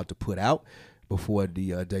was about to put out before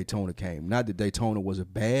the Daytona came. Not that Daytona was a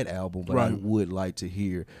bad album, but I would like to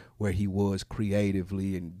hear where he was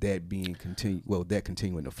creatively and that being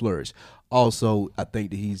continuing to flourish. Also, I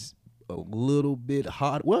think that he's a little bit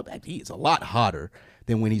hot. Well, he's a lot hotter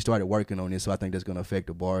than when he started working on this, so I think that's going to affect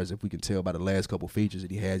the bars. If we can tell by the last couple features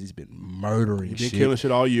that he has, he's been murdering shit. He's been killing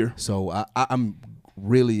shit all year. So I'm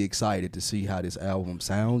really excited to see how this album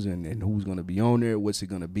sounds and who's going to be on there, what's it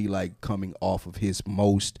going to be like coming off of his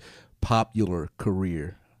most popular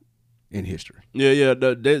career in history. Yeah.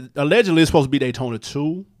 Allegedly, it's supposed to be Daytona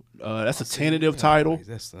 2. That's a tentative title.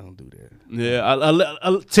 Don't do that.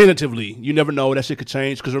 Yeah, tentatively. You never know. That shit could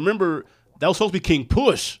change. Because remember, that was supposed to be King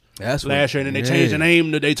Push last year, and then they changed the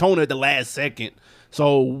name to Daytona at the last second.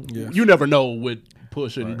 So you never know with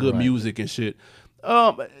Push and good music and shit.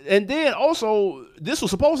 And then also, this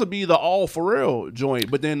was supposed to be the all Pharrell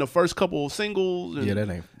joint, but then the first couple of singles. And that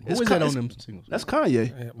ain't. Who is that on them singles? That's Kanye.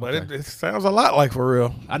 Yeah, but it sounds a lot like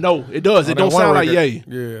Pharrell. I know it does. It don't sound like Ye.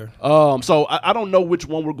 Yeah. So I don't know which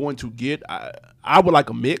one we're going to get. I would like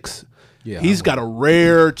a mix. Yeah, he's got a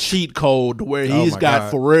rare cheat code where he's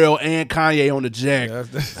got Pharrell and Kanye on the jack.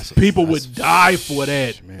 People would die for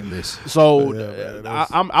that. Man, listen. So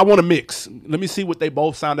I want a mix. Let me see what they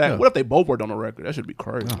both sound like. Yeah. What if they both worked on a record? That should be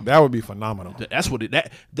crazy. That would be phenomenal. That's what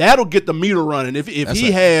that'll get the meter running. If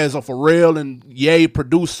he has a Pharrell and Ye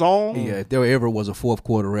produced song. Yeah, if there ever was a fourth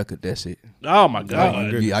quarter record, that's it. Oh my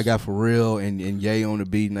God. I got Pharrell and Ye on the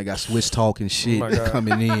beat, and I got Swiss talking shit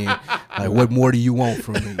coming in. Like, what more do you want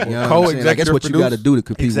from me? You know like, that's what you got to do to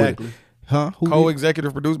compete with it. Huh?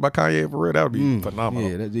 Co-executive produced by Kanye and Pharrell. That would be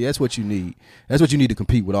phenomenal. Yeah, that's what you need. That's what you need to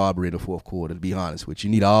compete with Aubrey in the fourth quarter, to be honest with you.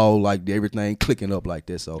 You need all, like, everything clicking up like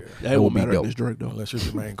this. So that won't matter against Drake, though. Unless you're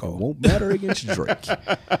Jermaine Cole. It won't matter against Drake.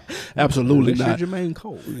 Absolutely unless not. You're Jermaine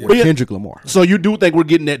Cole. Or Kendrick Lamar. So you do think we're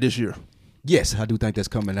getting that this year? Yes, I do think that's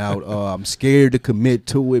coming out. I'm scared to commit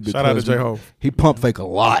to it because shout out to J-Hope. He pump fake a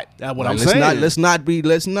lot. That's what I'm saying. Let's not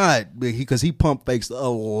because he pump fakes a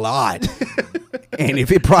lot. And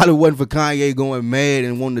if it probably wasn't for Kanye going mad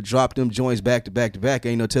and wanting to drop them joints back to back to back,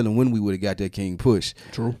 ain't no telling when we would have got that King Push.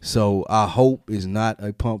 True. So I hope it's not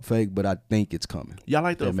a pump fake, but I think it's coming. Y'all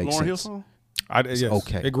like the Lauryn Hill song? Yes.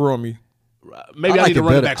 Okay. It grew on me. Maybe I need to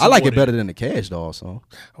run it back. I like it better than the Cash Doll song.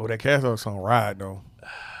 Oh, that Cash Doll song ride though.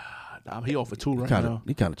 He off for 2 right now.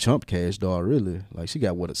 He kind of chumped Cash Doll, really. Like, she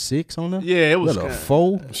got, a 6 on her? Yeah, it was a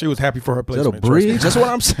 4? She was happy for her placement. Is that a bridge? That's what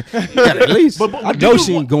I'm saying. You got at least. But I know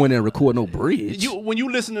she ain't going there and record no bridge. When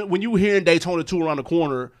you hearing Daytona 2 around the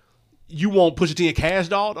corner, you won't Pusha T and Cash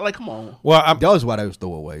Doll? Like, come on. Well, that was why they was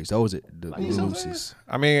throwaways. That was the loses.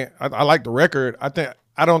 I mean, I like the record.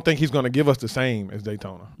 I don't think he's going to give us the same as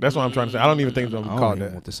Daytona. That's what I'm trying to say. I don't even think he's going to call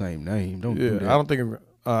that. Want the same name. Don't do that.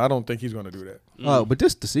 I don't think he's going to do that. But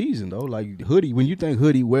this the season though. Like Hoodie, when you think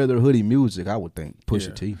Hoodie weather, Hoodie music, I would think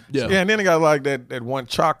Pusha T. Yeah, and then he got like that one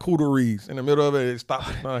charcuteries in the middle of it. It stopped.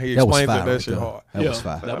 He explains that shit hard. That was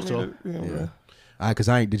fire. That was tough. Yeah. Because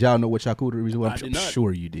did y'all know what charcuterie was? I'm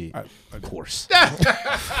sure you did. Of course.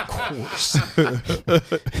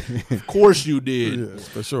 Of course you did. Yes,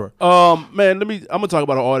 for sure. Man, I'm gonna talk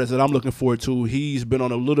about an artist that I'm looking forward to. He's been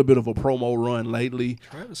on a little bit of a promo run lately.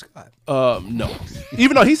 Travis Scott. No.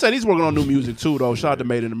 Even though he said he's working on new music too, though. Shout out to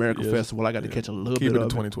Made in America Festival. I got to catch a little bit of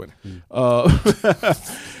 2020.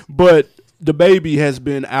 But DaBaby has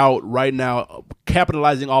been out right now,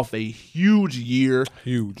 capitalizing off a huge year.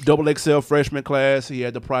 Huge. XXL freshman class. He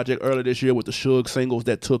had the project earlier this year with the Suge singles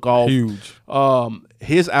that took off. Huge.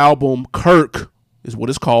 His album, Kirk, is what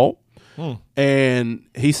it's called. And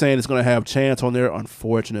he's saying it's going to have Chance on there,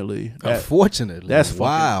 unfortunately. That's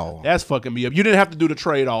That's fucking me up. You didn't have to do the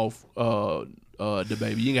trade-off,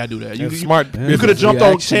 DaBaby. You ain't got to do that. You smart. You could have jumped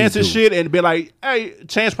on Chance's shit and been like, hey,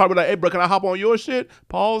 Chance probably like, hey, bro, can I hop on your shit?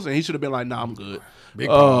 Pause. And he should have been like, nah, I'm good.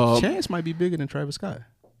 Chance might be bigger than Travis Scott.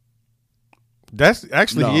 That's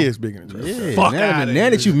actually No. he is bigger than Travis. Yeah, Fuck now, outta now here.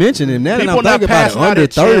 that you mention him, now that People I'm not thinking about it, passing out under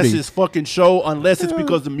at 30. Chance's fucking show unless it's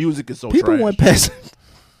because the music is so People trash. weren't passing.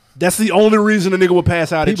 That's the only reason a nigga would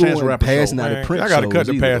pass out at People Chance weren't Rapper passing show. out Man, at Prince I got to cut shows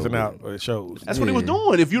the either, passing though. out at shows. That's what he was Yeah.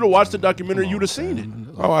 doing. If you'd have watched the documentary, you'd have seen it.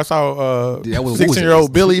 Oh, I saw Yeah, what was 16-year-old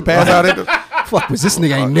it? Billy pass out at the. Fuck, was this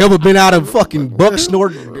nigga ain't never been out of fucking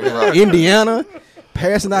Bucksnort, Indiana,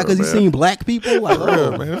 passing out because he seen black people? Like,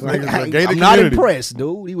 real, man. This nigga's a gated I'm not community. impressed,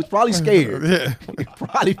 dude. He was probably scared. Yeah. He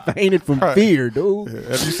probably fainted from Right. fear, dude. Have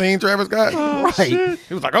you seen Travis Scott? Right.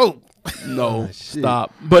 He was like, oh. No,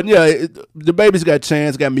 stop. But yeah, the baby's got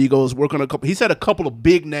Chance, got Migos, working on a couple. He said a couple of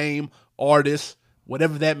big name artists.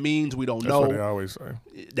 Whatever that means, we don't That's what they know. always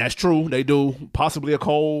say. That's true. They do. Possibly a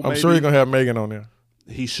Cole. I'm maybe. sure he's going to have Megan on there.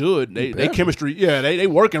 He should. They chemistry. Yeah, they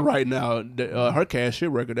working right now. Her cash shit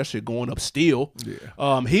record, that shit going up still.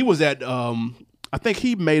 Yeah. He was at. I think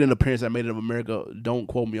he made an appearance at Made in America. Don't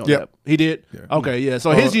quote me on Yep. that. He did. Yeah. Okay, yeah.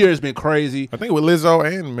 So his year has been crazy. I think with Lizzo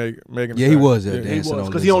and Megan. Yeah, he was Yeah. there. He dancing was on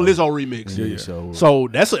because he on Lizzo remix. Yeah. So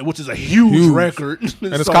that's which is a huge record,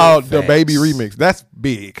 And it's So- called The Baby Remix. That's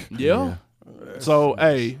big. Yeah. So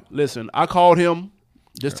hey, listen, I called him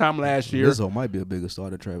this time last year. Lizzo might be a bigger star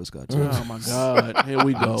than Travis Scott, too. Oh my God, here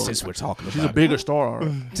we go. Since we're talking She's a about bigger star.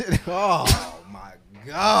 Oh, my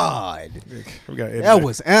God. We got That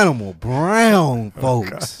was Animal Brown,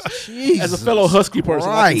 folks. As a fellow Husky person,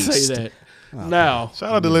 I can say that. Now,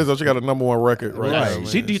 Shout out to Lizzo. She got a #1 record right now. man.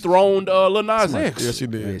 she dethroned Lil Nas X. Yeah, she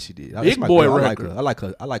did. Yeah, she did. Big That's my boy girl. record.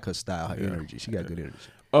 I like her style, her energy. She got good energy.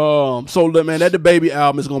 So man, that the Baby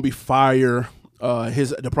album is gonna be fire.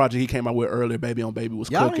 The project he came out with earlier, Baby on Baby, was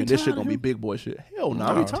Y'all cooking. ain't This shit tired gonna of be him? big boy shit. Hell no,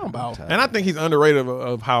 what are you talking about? And I think he's underrated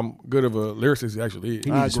of how good of a lyricist he actually is.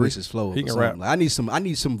 He I needs to agree. switch his flow. He He can can rap. Like, I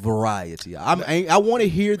need some variety. I want to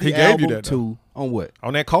hear the He gave you album that, though. too. On what?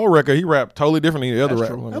 On that Cole record, he rapped totally different than the other That's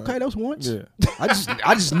rap. true. Okay, that was once. Yeah.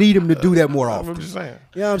 I just need him to do that more often. I'm just saying.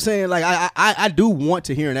 You know what I'm saying? Like I do want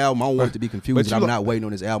to hear an album. I don't want it to be confused. But you I'm lo- not waiting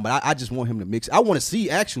on his album. But I just want him to mix. I want to see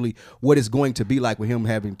actually what it's going to be like with him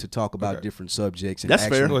having to talk about different subjects and That's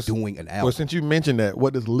fair. actually Well, doing an album. Well, since you mentioned that,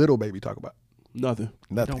 what does Little Baby talk about? Nothing.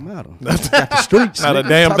 Nothing. Don't matter. Got the streets. Not a nigga.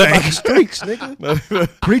 damn Talk thing. about the streets,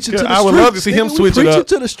 nigga. Preaching to the streets. I would love to see him nigga. We switch it preaching up.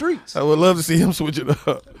 to the streets. I would love to see him switch it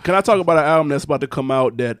up. Can I talk about an album that's about to come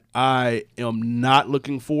out that I am not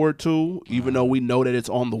looking forward to, even though we know that it's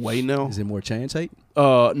on the way now? Is it more Chance hate?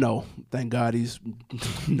 No. Thank God he's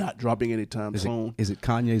not dropping anytime soon. Is it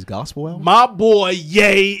Kanye's gospel album? My boy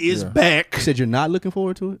Ye is back. You said you're not looking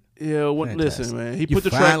forward to it? Yeah, listen, Fantastic. man. He You put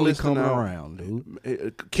the track finally listing coming out. around,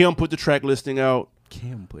 dude. Kim put the track listing out.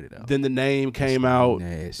 Kim put it out. Then the name came out.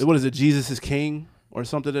 nasty. What is it? Jesus is King or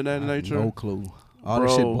something of that nature. No clue. All Bro.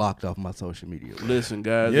 this shit blocked off my social media. Listen,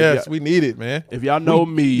 guys. Yes, we need it, man. If y'all know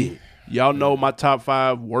me, y'all know my top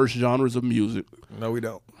 5 worst genres of music. No, we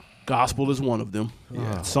don't. Gospel is one of them.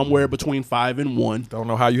 Somewhere between 5 and 1. Don't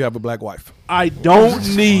know how you have a black wife. I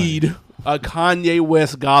don't need a Kanye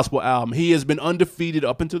West gospel album. He has been undefeated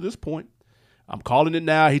up until this point. I'm calling it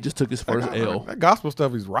now. He just took his first L. That gospel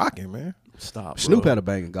stuff is rocking, man. Stop, bro. Snoop had a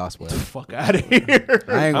banging gospel album. Fuck out of here.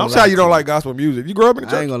 I ain't I'm gonna sorry lie you to don't like gospel music. You grew up in the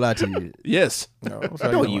I church. ain't gonna lie to you. Yes. No, I'm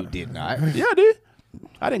sorry No, don't you like- did not. Yeah, I did.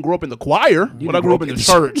 I didn't grow up in the choir, but I grew up in the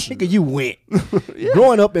church. Nigga, you went.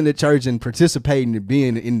 Growing up in the church and participating and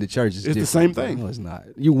being in the church is It's the different, same bro. thing. No, it's not.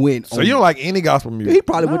 You went. So you don't like any gospel music? He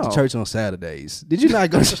probably went No. to church on Saturdays. Did you not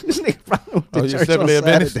go? This nigga probably went to Oh, you church on Seventh-day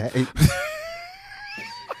Adventist? Saturdays.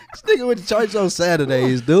 This nigga went to church on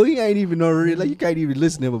Saturdays, dude. He ain't even know real. Like you can't even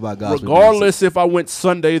listen to him about gospel. Regardless if I went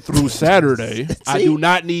Sunday through Saturday, I See? do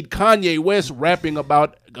not need Kanye West rapping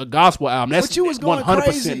about a gospel album. That's But you was going 100%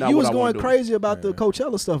 crazy. not You what was I wanna going do. crazy about the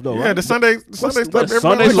Coachella stuff, though. Yeah, right? the Sunday stuff. the everybody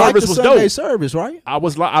Sunday likes. We like service the was Sunday dope. service, right?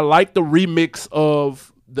 I like the remix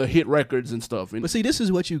of the hit records and stuff. And But see, this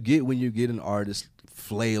is what you get when you get an artist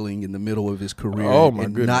flailing in the middle of his career Oh, my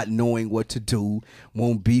and goodness. not knowing what to do.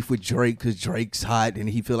 Won't beef with Drake because Drake's hot and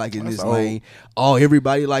he feel like in That's his old. lane. Oh,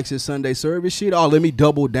 everybody likes his Sunday service shit. Oh, let me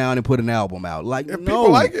double down and put an album out. Like, Yeah, no.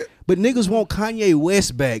 people like it. But niggas want Kanye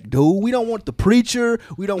West back, dude. We don't want the preacher.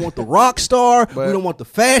 We don't want the rock star. We But- don't want the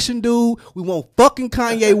fashion dude. We want fucking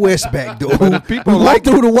Kanye West back, dude. But people we like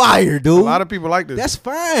want through the wire, dude. A lot of people like this. That's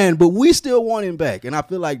fine, but we still want him back, and I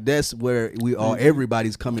feel like that's where we are.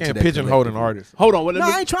 Everybody's coming Can't to that. pigeonhole an collectively. artist. hold on. No,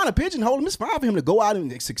 I ain't trying to pigeonhole him. It's fine for him to go out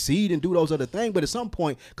and succeed and do those other things, but at some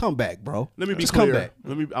point, come back, bro. Let me be Just clear.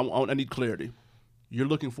 come back. I need clarity. You're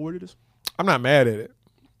looking forward to this? I'm not mad at it.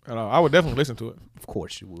 I would definitely listen to it. Of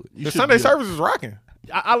course you would. You The should Sunday be. service is rocking.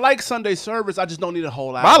 I like Sunday service. I just don't need a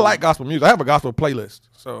whole But album. I like gospel music. I have a gospel playlist.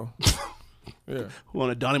 So Yeah. On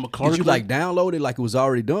a Donnie McClurkin. Did you like download it like it was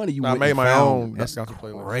already done? Or you I went made and my found- own That's gospel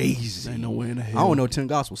playlist. crazy. Ain't no way in the I hell. don't know 10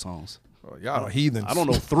 gospel songs. Oh, y'all are heathens. I don't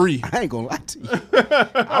know 3. I ain't gonna lie to you.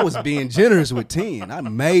 I was being generous with 10. I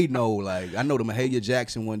made no I know the Mahalia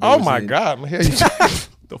Jackson one. Oh my God, Mahalia.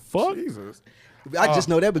 The fuck? Jesus. I just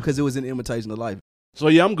know that because it was an imitation of life. So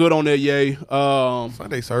yeah, I'm good on that. Yay.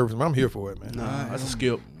 Sunday service, man. I'm here for it, man. That's a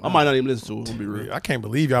skip. I might not even listen to it. I'll be real. I can't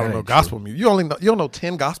believe y'all don't That know ain't gospel music. You don't know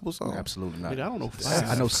 10 gospel songs. Absolutely not. Nigga, I don't know.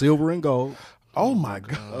 I know Silver and Gold. Oh my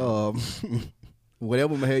God.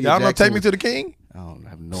 Whatever Mahalia Y'all Jackson. know Take Me to the King? I don't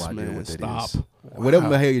have no idea Man, what that stop. is. Whatever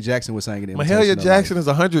Mahalia Jackson was singing. Mahalia Jackson is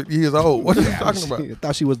 100 years old. What are you talking about? I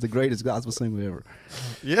thought she was the greatest gospel singer ever.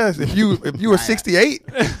 Yes, if you were 68,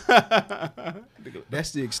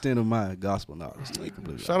 That's the extent of my gospel knowledge. To be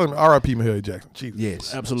completely shout out to R.I.P. Mahalia Jackson. Jesus.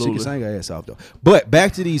 Yes, Absolutely. She can sing her ass off though. But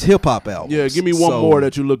back to these hip hop albums. Yeah, give me one So, more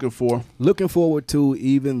that you're looking for. Looking forward to,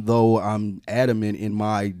 even though I'm adamant in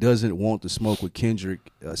my doesn't want to smoke with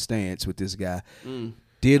Kendrick stance with this guy.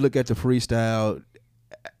 Did look at the freestyle.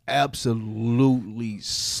 Absolutely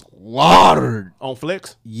slaughtered. On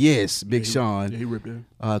Flex? Yes, Big Sean. Yeah, he ripped it.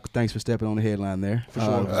 Thanks for stepping on the headline there. For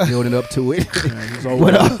sure. Building up to it. He's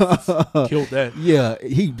over. Killed that. Yeah,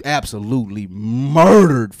 he absolutely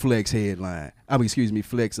murdered Flex headline. Flex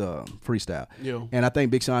freestyle. Yeah. And I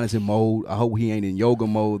think Big Sean is in mode. I hope he ain't in yoga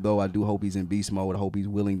mode, though. I do hope he's in beast mode. I hope he's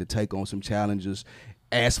willing to take on some challenges,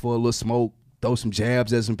 ask for a little smoke, throw some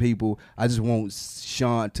jabs at some people. I just want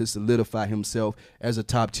Sean to solidify himself as a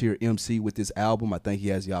top-tier MC with this album. I think he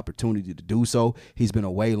has the opportunity to do so. He's been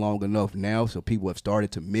away long enough now, so people have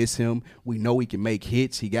started to miss him. We know he can make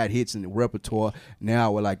hits. He got hits in the repertoire. Now I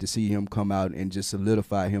would like to see him come out and just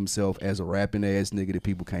solidify himself as a rapping-ass nigga that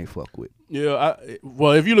people can't fuck with. Yeah,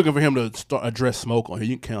 well, if you're looking for him to address smoke on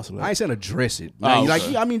here, you can cancel that. I ain't saying address it. Oh, Like,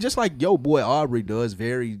 okay. just like yo boy Aubrey does,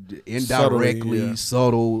 very indirectly,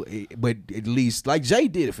 subtle, but at least like Jay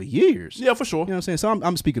did it for years. Yeah, for sure. You know what I'm saying? So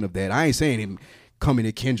I'm speaking of that. I ain't saying him coming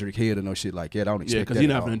at Kendrick head or no shit like that. I don't expect Yeah, because that he's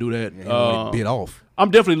at not all. going to do that. Yeah, he gonna bit off.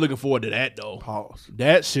 I'm definitely looking forward to that, though. Pause.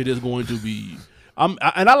 That shit is going to be... and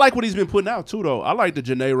I like what he's been putting out, too, though. I like the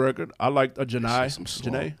Janae record. I like Janae. It's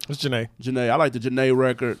Janae. Janae. I like the Janae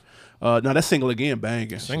record. Now, that single again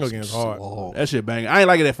banging. Single again is hard. That shit banging. I ain't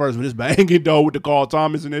like it at first, but it's banging, though, with the Carl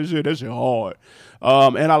Thomas and that shit. That shit hard.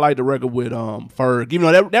 And I like the record with Ferg.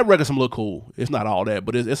 Even though that record's some look cool. It's not all that,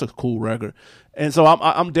 but it's a cool record. And so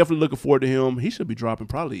I'm definitely looking forward to him. He should be dropping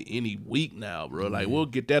probably any week now, bro. Like, we'll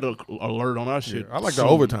get that alert on our shit. I like soon.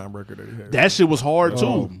 the Overtime record that he had. That shit was hard,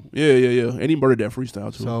 too. Yeah. And he murdered that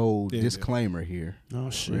freestyle, too. So disclaimer here Oh,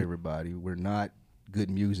 for shit. everybody: we're not Good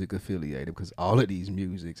Music affiliated because all of these have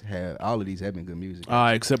been Good Music.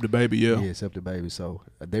 Except the baby, yeah. Yeah, except the baby. So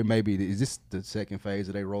there may be. Is this the second phase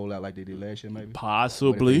that they roll out like they did last year? Maybe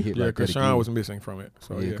Possibly. What if they hit Yeah, like because that Sean again? was missing from it.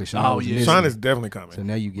 So Yeah, yeah, because Oh, was yeah. missing. Sean is definitely coming. So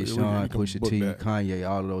now you get We Sean, can Pusha book T, that. Kanye.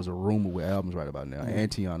 All of those are rumored with albums right about now, and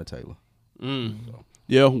Tiana Taylor.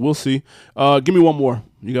 Yeah, we'll see. Give me one more.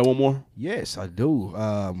 You got one more? Yes, I do.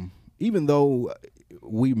 Even though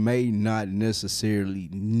we may not necessarily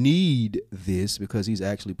need this because he's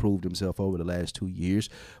actually proved himself over the last 2 years,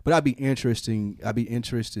 but I'd be interested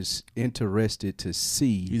to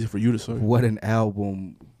see Easy for you to say. what an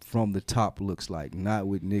album from the top looks like. Not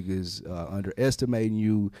with niggas underestimating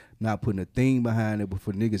you, not putting a theme behind it, but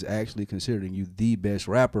for niggas actually considering you the best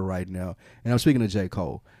rapper right now. And I'm speaking of J.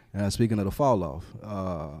 Cole. And I'm speaking of the fall off.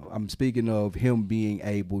 I'm speaking of him being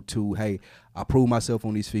able to, hey, I proved myself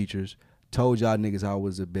on these features, told y'all niggas I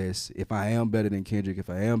was the best. If I am better than Kendrick, if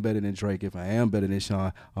I am better than Drake, if I am better than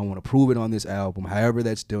Sean, I want to prove it on this album, however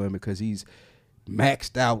that's doing, because he's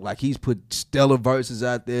maxed out. Like, he's put stellar verses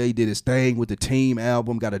out there. He did his thing with the Team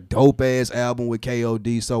album, got a dope-ass album with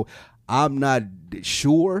KOD. So I'm not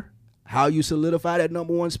sure how you solidify that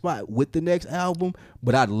number one spot with the next album,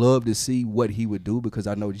 but I'd love to see what he would do because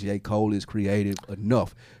I know J. Cole is creative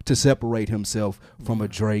enough to separate himself from a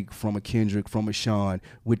Drake, from a Kendrick, from a Sean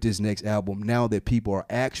with this next album, now that people are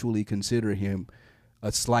actually considering him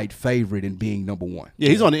a slight favorite in being number one. Yeah,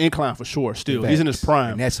 he's on the incline for sure still. He's in his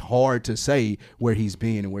prime. And that's hard to say where he's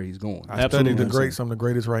been and where he's going. I studied the greats. I'm the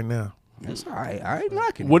greatest right now. That's all right. I ain't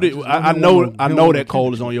knocking What it. did, I know that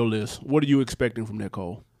Cole is on your list. What are you expecting from that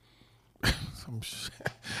Cole? Some shit.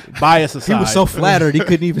 Bias aside. He was so flattered he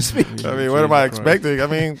couldn't even speak. I mean, what am I expecting? I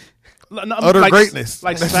mean, No, utter greatness.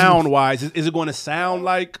 Like sound wise, is it going to sound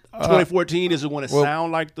like 2014? Is it going to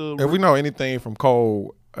sound like the? if we know anything from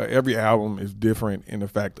Cole, every album is different in the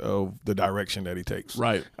fact of the direction that he takes.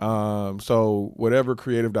 Right. So whatever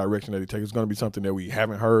creative direction that he takes is going to be something that we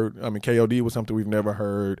haven't heard. I mean, KOD was something we've never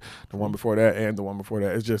heard. The one before that and the one before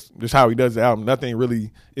that. It's just how he does the album. Nothing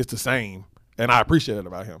really is the same and I appreciate it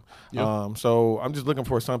about him. Yep. So I'm just looking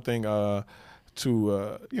for something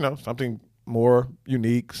something more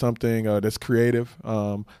unique, something that's creative,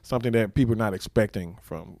 something that people are not expecting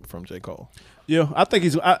from J. Cole. Yeah, I think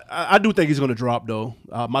he's. I do think he's going to drop though.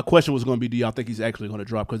 My question was going to be, do y'all think he's actually going to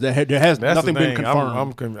drop? Because there has That's nothing the been thing.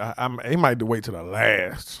 confirmed. He might wait till the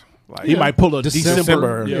last. Like, He might pull a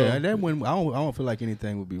December. Yeah, and then when I don't feel like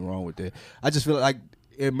anything would be wrong with that. I just feel like,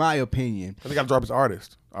 in my opinion, I think I'll drop his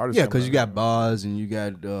artist. yeah, because you got Boz and you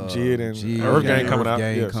got Jid and Earth Gang coming out.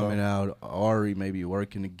 Gang Yeah, coming out. Ari maybe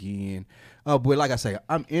working again. But like I say,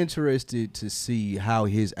 I'm interested to see how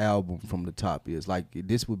his album from the top is. Like,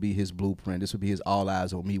 this would be his blueprint. This would be his All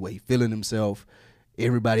Eyes on Me, where he feeling himself.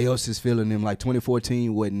 Everybody else is feeling him. Like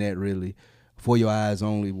 2014 wasn't that really. For Your Eyes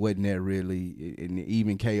Only wasn't that really. And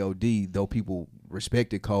even KOD, though people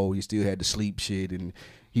respected Cole, he still had the sleep shit and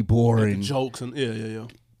he boring. Jokes and yeah.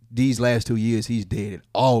 These last 2 years, he's dead at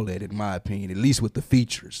all that, in my opinion, at least with the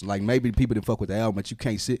features. Like, maybe people didn't fuck with the album, but you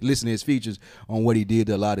can't listen to his features on what he did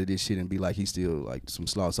to a lot of this shit and be like, he's still, like, some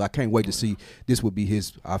slaw. So I can't wait to see. This would be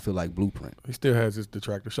his, I feel like, blueprint. He still has his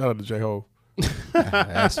detractor. Shout out to J-Ho.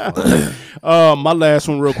 That's fun. My last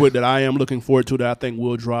one, real quick, that I am looking forward to that I think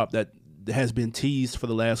will drop, that has been teased for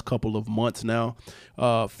the last couple of months now.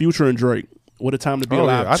 Future and Drake. What a Time to Be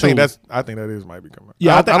Alive. Yeah. I think that is might be coming.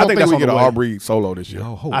 Yeah, I don't think that's we on get the an way. Aubrey solo this year.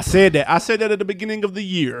 I said that at the beginning of the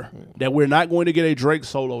year that we're not going to get a Drake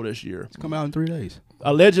solo this year. It's come out in 3 days.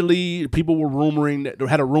 Allegedly, people were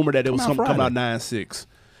had a rumor that it was something coming out 9/6.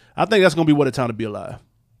 I think that's going to be What a Time to Be Alive,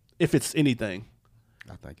 if it's anything.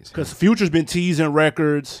 I think it's Because Future's been teasing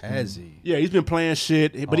records. Has he? Yeah, he's been playing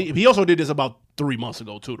shit. But he also did this about 3 months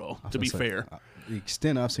ago, too, though, to be fair. The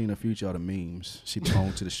extent I've seen of Future are the memes. She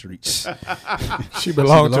belongs to the streets. She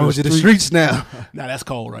belongs to the streets now. Nah, that's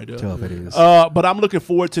cold right there. Tough it is. But I'm looking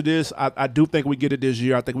forward to this. I do think we get it this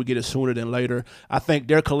year. I think we get it sooner than later. I think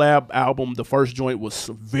their collab album, the first joint, was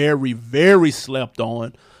very, very slept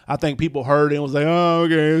on. I think people heard it and was like, oh,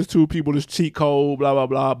 okay, it's two people, it's cheat code, blah, blah,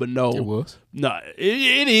 blah. But no. It was. No,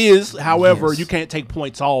 it is. However, Yes. you can't take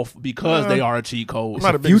points off because they are a cheat code. I'm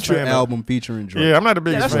not a biggest Future fan of- album featuring Drake. Yeah, I'm not the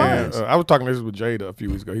biggest that's fan. fine. I was talking this with Jada a few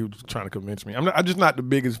weeks ago. He was trying to convince me. I'm just not the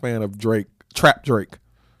biggest fan of Drake, trap Drake.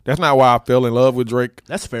 That's not why I fell in love with Drake.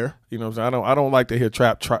 That's fair. You know what I'm saying? I don't like to hear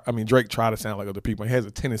Drake try to sound like other people. He has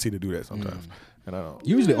a tendency to do that sometimes. And I don't.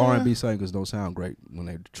 Usually R&B singers don't sound great when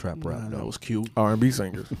they trap rap. That though. was cute. R&B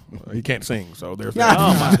singers. He can't sing, so therefore.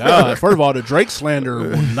 Oh, my God. First of all, the Drake slander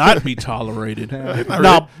will not be tolerated.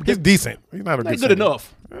 He's decent. He's not a good good singer.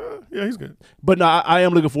 enough. Yeah, he's good. But no, I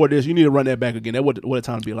am looking forward to this. You need to run that back again. That what a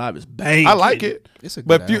Time to Be Alive is bang. I like it. It's a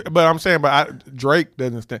good album. But I'm saying, Drake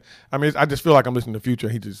doesn't stand. I mean, I just feel like I'm listening to Future.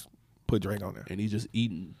 He just put Drake on there. And he's just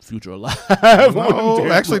eating Future alive. No,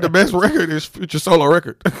 actually, the best record is Future solo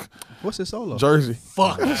record. What's his solo? Jersey.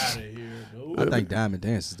 Fuck out of here, dude. I think Diamond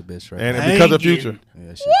Dance is the best track. And because of Future.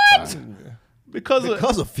 Yeah, shit fire.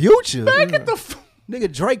 Because of Future. back at the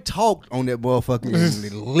Nigga, Drake talked on that motherfucker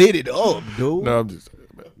and lit it up, dude. No, I'm just.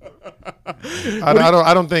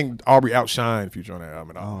 I don't think Aubrey outshined Future on that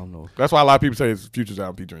album at all. I don't know. That's why a lot of people say it's Future's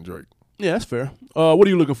album featuring Drake. Yeah, that's fair. What are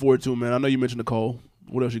you looking forward to, man? I know you mentioned Nicole.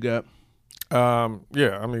 What else you got?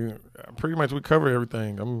 Yeah, I mean, pretty much we covered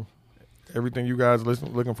everything. Everything you guys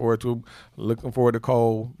looking forward to. Looking forward to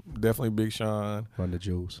Cole. Definitely Big Sean. Run the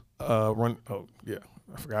Jewels.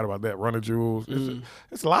 I forgot about that. Run the Jewels.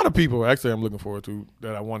 It's a lot of people actually I'm looking forward to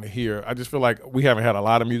that I want to hear. I just feel like we haven't had a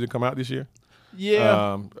lot of music come out this year.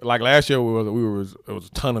 Yeah. Like last year, it was a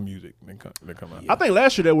ton of music that come out. I think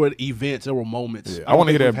last year there were events, there were moments. Yeah. I want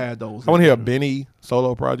to hear that. Had those. I want to hear a Benny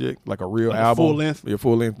solo project, like a real Like a album, full length? Yeah,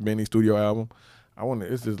 full length Benny studio album.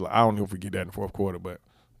 It's just like, I don't know if we get that in the fourth quarter, but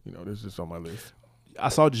this is just on my list. I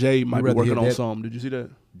saw Jay might be rather working hear on that? something. Did you see that?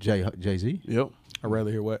 Jay-Z? Yep. I'd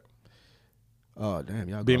rather hear what? Oh, damn.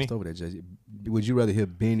 Y'all Benny? glossed over that, Jay-Z. Would you rather hear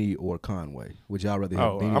Benny or Conway? Would y'all rather hear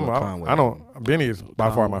Oh, Benny or Conway? I don't. Benny is by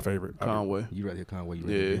far my favorite. Conway. You rather hear Conway? You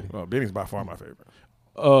Yeah. rather hear Benny? Benny's by far my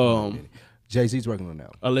favorite. Jay-Z's working on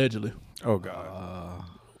that. Allegedly. Oh God.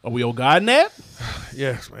 Are we on God in that?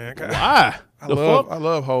 Yes, man. God. Why? I The love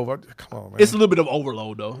fuck? Hov. Come on, man. It's a little bit of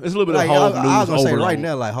overload, though. It's a little bit Like, of whole I news was gonna say overload. right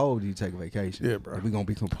now, like, how old do you take a vacation? Yeah, bro. Like, we're gonna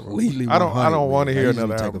be completely. I don't 100, wanna man. hear I usually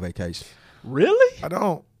another take album. a vacation. Really? I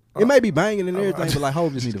don't. It may be banging and everything, just- but like,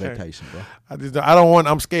 Hov just need a can't. vacation, bro. I don't want.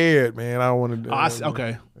 I'm scared, man. I don't want to.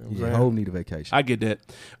 Okay. Yeah, Hov need a vacation. I get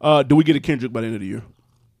that. Do we get a Kendrick by the end of the year?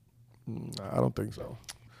 I don't think so.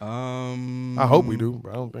 I I hope we do, but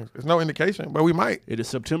I don't think so. There's no indication, but we might. It is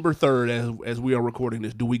September 3rd as we are recording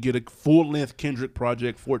this. Do we get a full-length Kendrick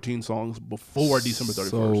project, 14 songs, before December 31st?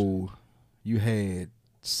 So, you had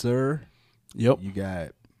Sir. Yep. You got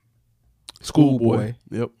Schoolboy.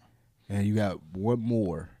 Yep. and you got one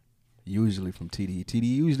more, usually from TDE. TDE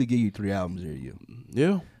usually give you 3 albums every year.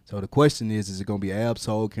 Yeah. So the question is it going to be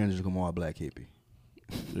Ab-Soul, Kendrick Lamar, Black Hippie?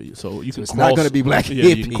 So you can it's cross, not going to be Black yeah,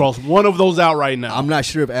 Hippie. you can cross one of those out right now. I'm not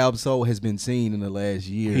sure if Ab-Soul has been seen in the last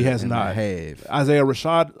year. He has and not. I have. Isaiah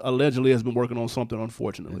Rashad allegedly has been working on something,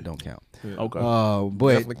 unfortunately. It don't count. Yeah. Okay.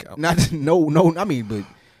 Definitely count. But not no. I mean, but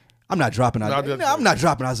I'm not dropping. I'm not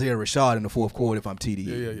dropping Isaiah Rashad in the fourth quarter if I'm TD.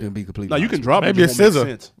 Yeah. To be completely No, you honest can drop Maybe it. a It won't make scissor.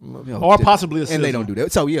 sense. with you. Or possibly a And they SZA. don't do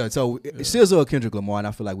that. So SZA or Kendrick Lamar, and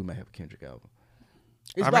I feel like we might have a Kendrick album.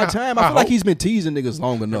 It's about time. I feel like he's been teasing niggas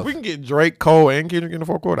long enough. If we can get Drake, Cole, and Kendrick in the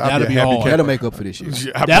fourth quarter, I'd That'd be be a happy hard. camper. That'll make up for this year.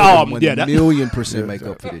 I'd be- That- One yeah, that- million% make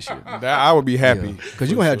up for this year. that I would be happy. Because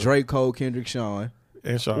you're going to have Drake, Cole, Kendrick, Sean,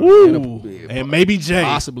 And Sean. Woo. And maybe Jay.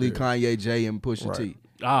 possibly Kanye, Jay, and Pusha Right. T.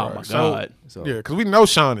 Oh, my So- God. So Yeah, because we know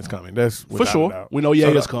Sean is coming. That's For without a sure. doubt. We know Ye So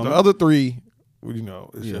is the- coming. The other 3,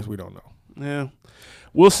 it's just we don't know. Yeah.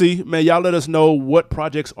 We'll see. Man, y'all let us know what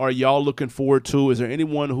projects are y'all looking forward to. Is there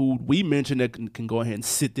anyone who we mentioned that can go ahead and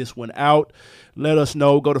sit this one out? Let us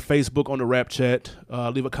know. Go to Facebook on the Rap Chat.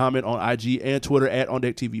 Leave a comment on IG and Twitter at On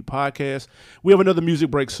Deck TV Podcast. We have another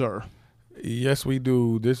music break, sir. Yes, we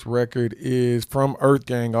do. This record is from Earth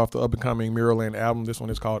Gang off the up-and-coming Mirrorland album. This one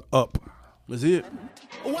is called Up. That's it.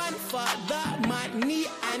 1 for the money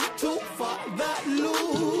and 2 for the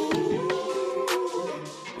loot.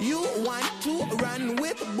 You want to run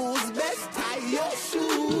with booze, best tie your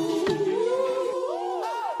shoe.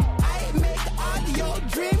 I make all your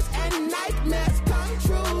dreams and nightmares come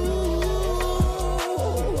true.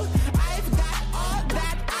 I've got all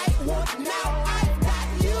that I want now. I've got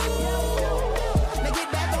you. Now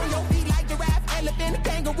get back on your feet like giraffe, elephant,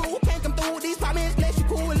 kangaroo. Can't come through these comments unless you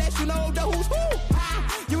cool, unless you know the who's who.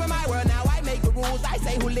 Ha! You in my world now. I make the rules. I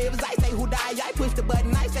say who lives. I say who die. I push the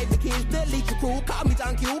button. I save the kids. Delete your crew. Call me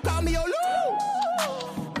John Q. Call me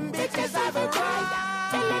Olu. Bitches have a right.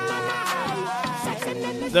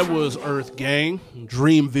 That was Earth Gang,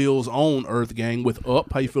 Dreamville's own Earth Gang with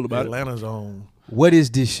Up. How you feel about it? Atlanta's own. what is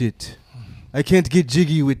this shit? I can't get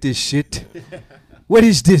jiggy with this shit. What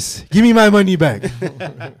is this? Give me my money back.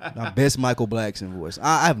 My best Michael Blackson voice.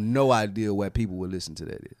 I have no idea why people would listen to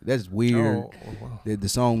that. That's weird. Oh, wow. The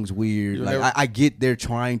song's weird. You'll Like never- I get they're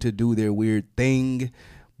trying to do their weird thing,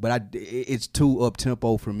 but it's too up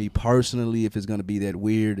tempo for me personally. If it's gonna be that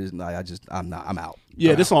weird, it's like I'm out.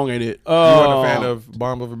 Yeah, this song ain't it. You weren't a fan of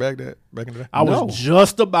Bomb Over Baghdad back in the day? I was No.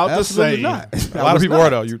 just about to Absolutely say not. A lot of people are,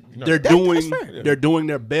 though. You know. they're That's doing fair. they're doing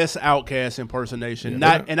their best Outkast impersonation.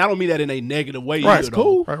 Yeah. And I don't mean that in a negative way. Right, either, it's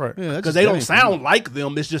cool. though. Right. Yeah, that's Because just- they that don't ain't sound like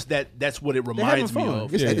them. It's just that's what it They're having reminds me fun.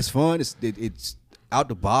 of. It's fun. It's out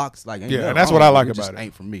the box. Like ain't Yeah, nothing and that's wrong what I with like it. It just about it.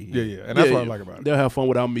 ain't for me. Yeah, and that's Yeah, what I like about it. They'll have fun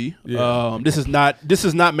without me. Yeah. This is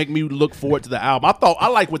not make me look forward to the album. I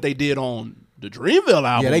like what they did on the Dreamville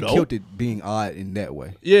album. Yeah, they though. killed it being odd in that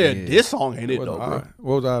way. Yeah, this song ain't it What though, was bro. odd?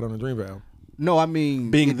 What was odd on the Dream album? No, I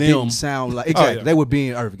mean Being it them. didn't sound like exactly. yeah. They were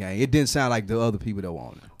being Earth Gang. It didn't sound like the other people that were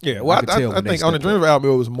on it. Yeah, well, could tell I when they think on the stepped Dream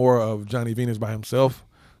album it was more of Johnny Venus by himself.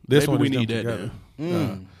 This Maybe one we is them need that. together.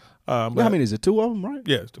 Then. Well, I mean, is it 2 of them, right?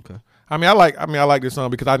 Yeah, it's okay. I like this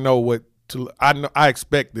song because I know what to. I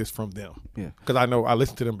expect this from them. Yeah. because I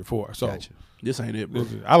listened to them before. So Gotcha. This ain't it, bro.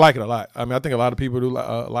 I like it a lot. I mean, I think a lot of people do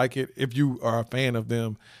like it if you are a fan of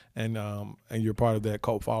them and you're part of that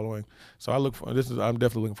cult following. So I'm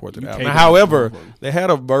definitely looking forward to that. can't Now, get however, this motherfucker. they had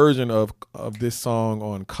a version of this song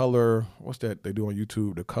on Color. What's that they do on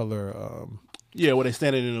YouTube? The Color. Yeah, where they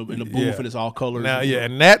standing in the booth Yeah. and it's all colors. Now, yeah,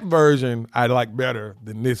 and that version I like better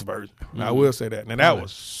than this version. Now, I will say that. Now, that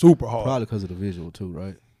was super hard. Probably because of the visual too,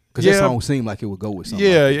 right? Because Yeah. that song seemed like it would go with something.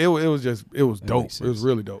 Yeah, like it was dope. makes It was sense.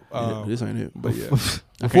 really dope. Yeah, this ain't it. But yeah, that.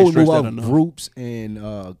 I Before we can't move stress off that enough. groups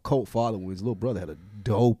and cult following, his little brother had a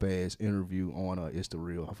dope ass interview on It's the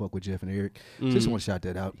Real. I fuck with Jeff and Eric. Just want to shout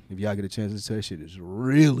that out. If y'all get a chance to listen to that shit, it's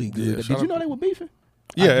really good. Yeah, Did shout you out know to- they were beefing?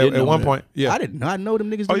 yeah. did At know one that. point, yeah. I did not know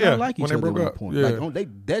them niggas Oh, did yeah, not like when each they other at broke one up. point. Yeah.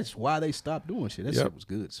 Like, that's why they stopped doing shit. That Yep. shit was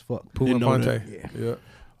good as fuck. Pooh Didn't and know Fonte. that. Yeah.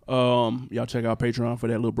 Y'all check out Patreon for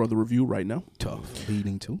that little brother review right now. Tough.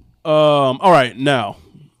 Leading to. All right, now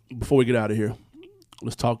before we get out of here,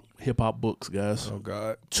 let's talk hip hop books, guys. Oh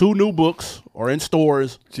God, 2 new books are in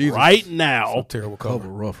stores Jesus. right now. so terrible Cover cover.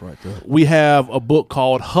 rough right there. We have a book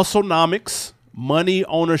called Hustlenomics: Money,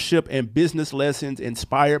 Ownership, and Business Lessons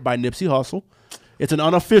Inspired by Nipsey Hussle. It's an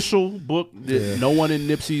unofficial book that no one in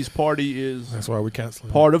Nipsey's party is That's why we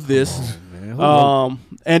canceling. part of this.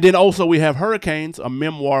 And then also we have Hurricanes, a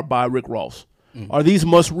memoir by Rick Ross. Are these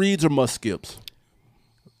must reads or must skips?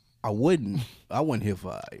 I wouldn't here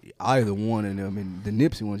for either one of them, and the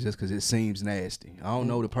Nipsey one just because it seems nasty. I don't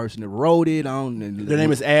know the person that wrote it. Their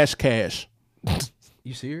name is Ash Cash.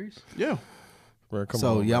 You serious? Yeah. Bro, come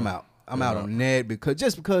So on, yeah, man. I'm out on that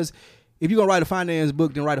because if you're gonna write a finance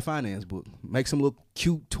book, then write a finance book. Make some little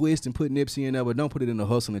cute twist and put Nipsey in there, but don't put it in the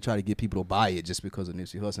hustle and try to get people to buy it just because of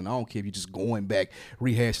Nipsey Hussle. And I don't care if you're just going back,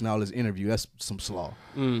 rehashing all his interview. That's some slaw.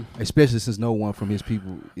 Especially since no one from his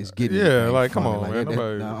people is getting it. Yeah, Man, like come funny. on, man.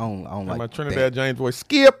 Nobody. I don't like my that. Trinidad James voice.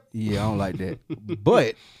 Skip. Yeah, I don't like that.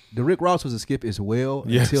 But the Rick Ross was a skip as well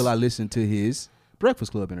until I listened to his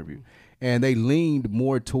Breakfast Club interview. And they leaned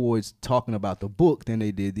more towards talking about the book than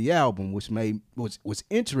they did the album, which was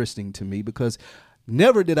interesting to me because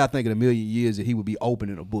never did I think in a million years that he would be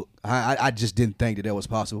opening a book. I just didn't think that was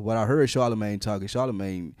possible. But I heard Charlamagne talking.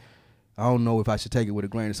 Charlamagne, I don't know if I should take it with a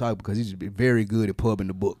grain of salt because he's very good at pubbing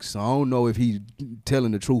the books. So I don't know if he's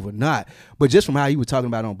telling the truth or not. But just from how he was talking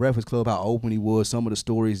about on Breakfast Club, how open he was, some of the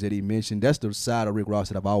stories that he mentioned, that's the side of Rick Ross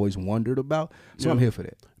that I've always wondered about. So I'm here for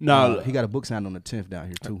that. He got a book signed on the 10th down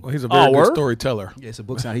here too. Well, he's a very good storyteller. Yeah, it's a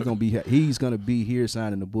book sign. He's gonna be here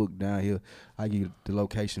signing the book down here. I give you the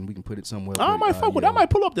location. We can put it somewhere. I might fuck with. I might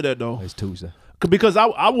pull up to that though. It's Tuesday. Because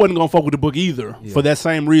I wasn't gonna fuck with the book either for that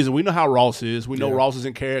same reason. We know how Ross is. We know Ross is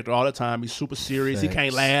in character all the time. He's super serious. Facts. He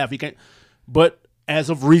can't laugh. He can't. But as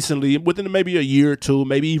of recently, within maybe a year or two,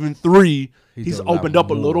 maybe even 3, he's done a lot opened up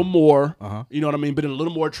a little more. Uh-huh. You know what I mean? Been a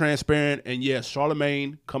little more transparent. And yes,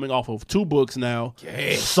 Charlamagne coming off of 2 books now,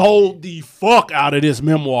 sold the fuck out of this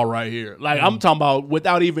memoir right here. Like I'm talking about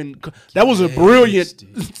without even that was a brilliant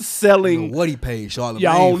I selling. don't know what he paid Charlamagne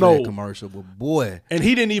Yeah, I don't for that know. commercial, but boy, And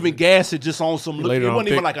he didn't even gas it just on some. It laid it on wasn't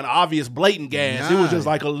even thick. like an obvious blatant gas. It was Nah. just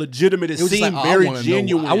like a legitimate. It it was just seemed like, very I wanna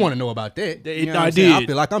genuine. Know, I want to know about that. It- You know I what I'm saying? I did.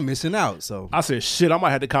 feel like I'm missing out. So I said, shit, I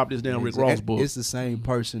might have to cop this damn Rick Ross book. It's the same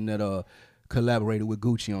person that collaborated with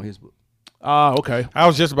Gucci on his book. Okay. I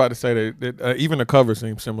was just about to say that even the cover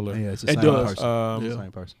seems similar. Yeah, it's the It same does. person. It's the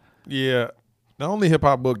same person. Yeah. The only hip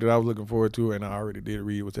hop book that I was looking forward to, and I already did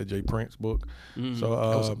read, was that Jay Prince book. So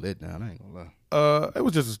That was a letdown. I ain't gonna lie. it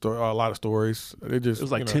was just a story, a lot of stories. It It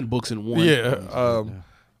was like 10 books in one. Yeah.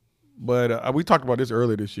 But we talked about this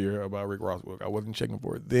earlier this year about Rick Ross' book. I wasn't checking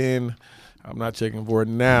for it then. I'm not checking for it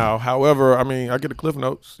now. However, I mean, I get the Cliff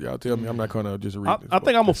Notes. Y'all tell me I'm not going to just read this I book.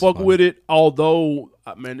 think I'm gonna fuck with it. Although,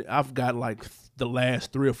 man, I've got like the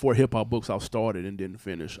last 3 or 4 hip hop books I've started and didn't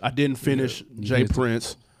finish. I didn't finish Jay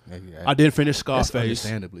Prince. I didn't finish That's Scarface.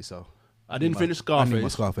 understandably so. I didn't finish I need my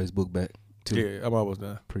Scarface. Scarface book back too. Yeah, I'm almost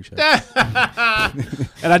done. Appreciate it.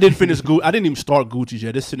 And I didn't finish Gucci. I didn't even start Gucci's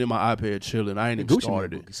yet. It's sitting in my iPad chilling. I ain't even Gucci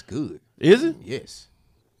started Man it. book is good. Is it? Yes.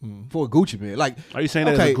 For a Gucci man, like, Are you saying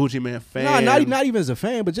that as a Gucci Man fan? Nah, not even as a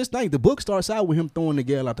fan, but just think the book starts out with him throwing the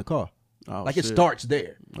gal out the car. Oh, Like it shit. starts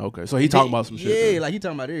there. Okay, so he talking about some shit. Yeah, then. like he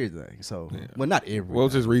talking about everything. So, well, not everything. What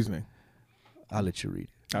was his reasoning? I'll let you read it.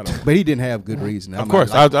 I don't. But he didn't have good reason. Of course,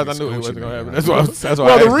 I knew it wasn't going to happen. That's why. That's why.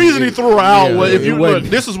 Well, I the asked reason you. he threw her out was if it you wasn't-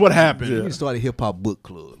 look, this is what happened. He started hip hop book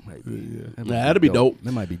club. Maybe. That might that'd be dope.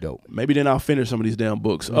 That might be dope. Maybe then I'll finish some of these damn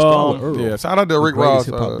books. Start with Earl. Yeah, shout out to Rick Greatest Ross.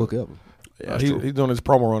 hip hop book ever. Yeah, that's true. He's doing his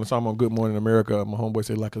promo run. So I'm on Good Morning America. My homeboy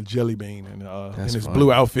said like a jelly bean in his funny.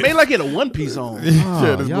 blue outfit. Made like he had a one piece on.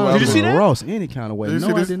 Yeah, this blue y'all outfit. Did you see that? Ross any kind of way? Did you No,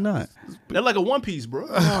 see I this? did not. They're like a one piece, bro.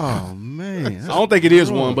 Oh man, I don't think it is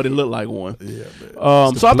one, but it looked like one. Yeah,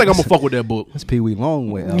 man. So I think I'm gonna fuck with that book. that's Pee Wee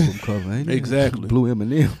Longway album cover, ain't it? Exactly. Blue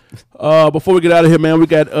Eminem. Before we get out of here, man, we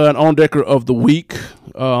got an on decker of the week.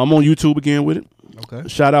 I'm on YouTube again with it. Okay.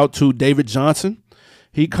 Shout out to David Johnson.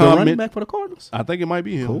 He The running commented. back for the Cardinals. I think it might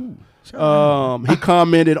be him. Cool. Shout out. He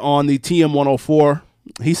commented on the TM104.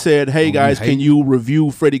 He said, "Hey guys, hate can you review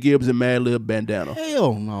Freddie Gibbs and Madlib Bandana?"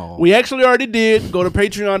 Hell no. We actually already did. Go to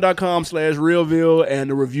patreon.com/realville and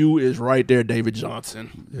the review is right there, David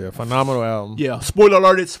Johnson. Yeah, phenomenal album. Yeah, spoiler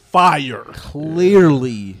alert, it's fire.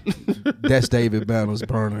 Clearly, that's David Banner's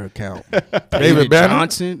burner account. David Banner?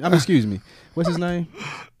 Johnson. Excuse me. What's his name?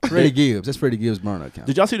 Freddie Gibbs. That's Freddie Gibbs' burner account.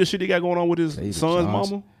 Did y'all see the shit he got going on with his David son's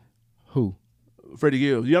Johnson. mama? Who? Freddie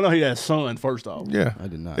Gibbs. Y'all know he has a son, first off. Yeah, I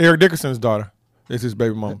did not. Eric Dickerson's daughter. It's his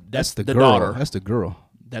baby mom. That's the the girl. daughter. That's the girl.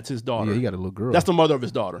 That's his daughter. Yeah, he got a little girl. That's the mother of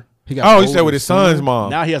his daughter. He got Oh, an you said older with his son's mom.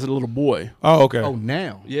 Now he has a little boy. Oh, okay. Oh,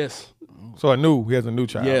 now. Yes. So he has a new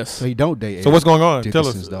child. Yes. So he don't date. So what's going on? Tell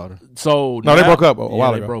Dickerson's us. daughter. So No, they now- broke up a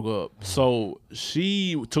while they ago. broke up. So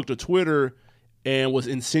she took to Twitter and was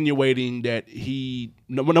insinuating that he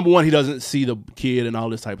number one, he doesn't see the kid and all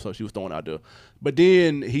this type of stuff she was throwing out there. But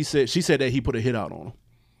then she said that he put a hit out on him.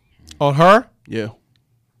 On her? Yeah.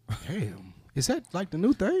 Damn. Is that like the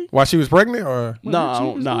new thing? While she was pregnant, or?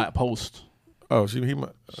 Nah, post. Oh,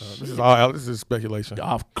 this is all. This is speculation.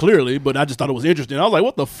 Clearly, but I just thought it was interesting. I was like,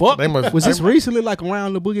 what the fuck? They must. Was this recently, like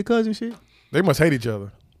around the Boogie Cousin shit? They must hate each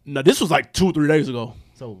other. No, this was like 2-3 days ago.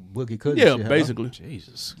 So Boogie Cousin. Yeah, shit, basically.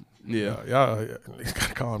 Jesus. Yeah. Y'all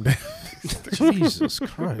gotta calm down. Jesus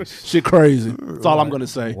Christ. Shit crazy. That's all I'm going to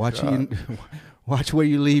say. Watch where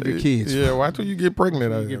you leave your kids. Yeah, watch till you get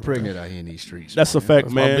pregnant. You get pregnant out here in these streets. That's a fact,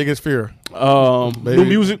 That's man. my biggest fear. New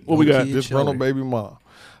music? What we got? kid. Disgruntled baby mom.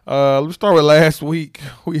 Let's start with last week.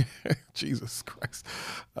 Jesus Christ.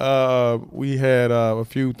 We had a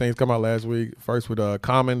few things come out last week. First with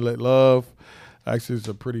Common Let Love. Actually, it's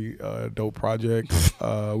a pretty dope project.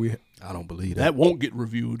 I don't believe that. That won't get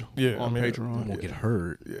reviewed on It Patreon. won't get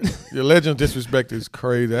heard. Your Legend Disrespect is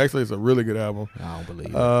crazy. Actually, it's a really good album. I don't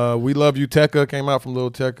believe it. We Love You Tekka came out from Lil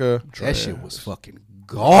Tekka. That shit was fucking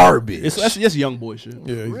garbage. That's young boy shit.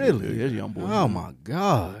 Yeah, Really? Yeah, it's young boy. Oh my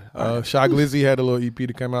God. Shy Glizzy had a little EP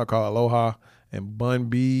that came out called Aloha, and Bun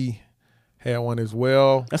B had one as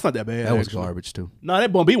well. That's not that bad. That was actually. garbage too. No,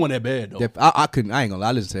 that Bun B wasn't that bad though. I couldn't. I ain't gonna lie.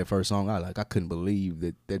 I listened to that first song. I couldn't believe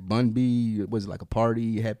that Bun B was like a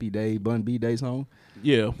party, happy day, Bun B day song.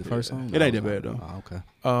 Yeah, The first song. It ain't that bad though. Oh, okay.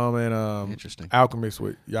 And Interesting. Alchemist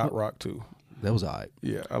with Yacht Rock too. That was alright.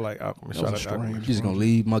 Yeah, I like Alchemist. That Shout was out to Alchemist. strange. You just gonna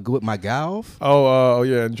leave my guy off? Oh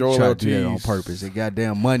yeah, and Joel Try to Ortiz. do that on purpose. And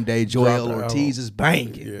goddamn Monday, Joel Dropped the Ortiz album. is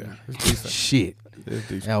banging. Yeah, it's decent. Shit. It's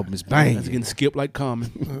decent. Album is That's banging. getting skipped like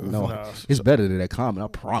Common. No, Nah, it's better than that comment. I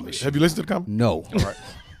promise you. Have you listened to the comment? No.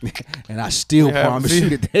 And I still Yeah, promise see-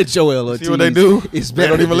 you that Joel Ortiz See what they do? is They better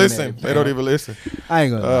don't even than listen. that, They don't man. even listen. I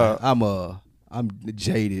ain't gonna lie. I'm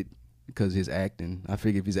jaded because his acting. I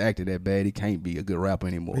figure if he's acting that bad, he can't be a good rapper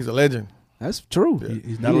anymore. He's a legend. That's true.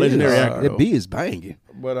 He's not a legendary actor, That though. B is banging.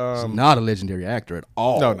 But He's not a legendary actor at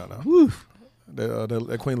all. no. Woo.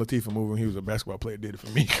 The Queen Latifah movie when he was a basketball player did it for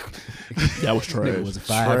me. That was Nigga trash. was a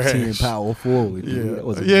 5'10" Trash. power forward. yeah, That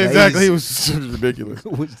was exactly. He amazing. was ridiculous.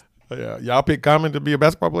 Was- Yeah, y'all pick Common to be a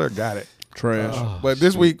basketball player. Got it. Trash. But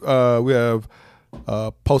this week we have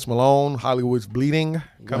Post Malone, Hollywood's Bleeding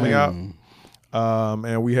coming out,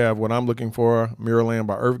 and we have What I'm Looking For, Mirrorland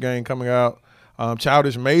by Earth Gang coming out.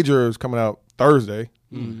 Childish Major is coming out Thursday,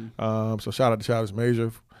 so shout out to Childish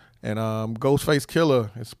Major, and Ghostface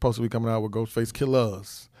Killer is supposed to be coming out with Ghostface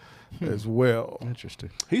Killers as well. Interesting.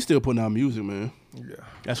 He's still putting out music, man. Yeah,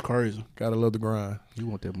 That's crazy. gotta love the grind. You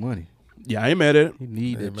want that money. Yeah, I ain't mad at it. He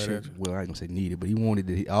need Yeah, that man, shit. that- Well, I ain't gonna say needed, but he wanted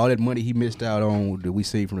it. All that money he missed out on that we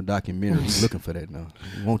see from the documentary. He's looking for that now.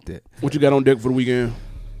 He want that. What you got on deck for the weekend?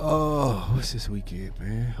 Oh, what's this weekend,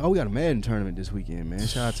 man? Oh, we got a Madden tournament this weekend, man.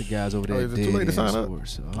 Shout out to guys over there. Oh, at is it too late to Dead End sign up?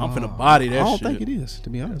 Sports. I'm finna body that I don't shit. think it is, to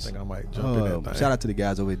be I honest. think I might jump in that thing. Shout out to the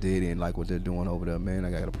guys over at Dead End, like what they're doing over there, man.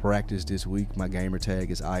 I got to practice this week. My gamer tag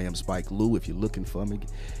is I am Spike Lou. If you're looking for me,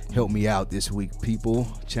 help me out this week, people.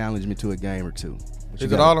 Challenge me to a game or two. What you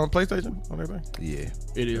Is it got? all on PlayStation on everything? Yeah.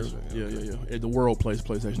 It is. Yeah. The world plays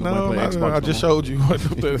PlayStation. No, Nobody play Xbox I no just more. showed you what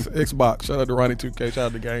the Xbox. Shout out to Ronnie 2K. Shout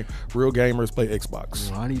out to Game. Real gamers play Xbox.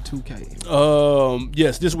 Ronnie 2K.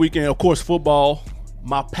 Yes, this weekend, of course, football.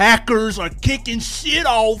 My Packers are kicking shit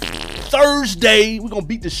off Thursday. We're gonna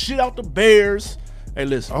beat the shit out the Bears. Hey,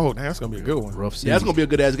 listen. Oh, damn, that's gonna be a good one. Rough season. Yeah, that's gonna be a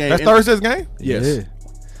good ass game. That's And- Thursday's game. Yes. Yeah.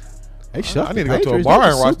 Hey, shut I the need to go to a Patriots. bar The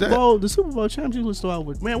and watch Super that. Bowl, the Super Bowl championship will start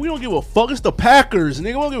with. Man, we don't give a fuck. It's the Packers, nigga.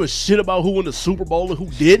 We don't give a shit about who won the Super Bowl and who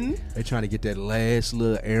didn't. They trying to get that last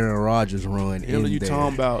little Aaron Rodgers run Hell, in are you there.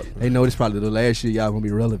 talking about? They know this probably the last year y'all gonna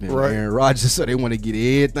be relevant. Right. With Aaron Rodgers, so they want to get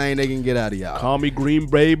everything they can get out of y'all. Call me Green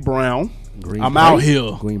Bay Brown. Green I'm Bay? out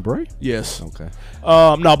here. Green Bay. Yes. Okay.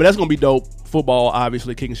 No, but that's gonna be dope. Football,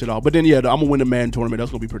 obviously, kicking shit off. But then, yeah, I'm gonna win the Madden tournament.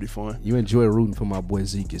 That's gonna be pretty fun. You enjoy rooting for my boy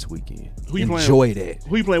Zeke this weekend. Who you playing enjoy that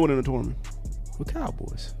Who you playing with in the tournament? with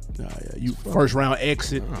Cowboys. Nah, yeah, you first round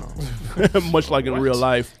exit, much like in real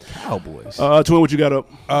life. Cowboys. Twin, what you got up?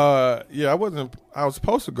 Yeah, I was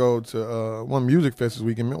supposed to go to one music fest this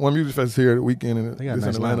weekend. One music fest here the weekend in, They got a this in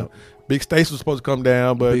nice Atlanta. lineup. Big Stace was supposed to come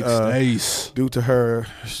down, but Big Stace. due to her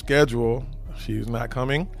schedule, she's not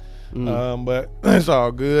coming. But it's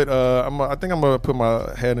all good. I think I'm gonna put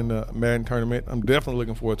my head in the Madden tournament. I'm definitely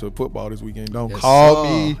looking forward to football this weekend. Don't Yes, call sir.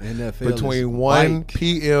 me NFL is between 1 like-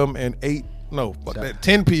 p.m. and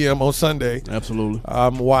 10 p.m. on Sunday. Absolutely.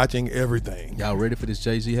 I'm watching everything. Y'all ready for this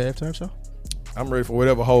Jay-Z halftime show? I'm ready for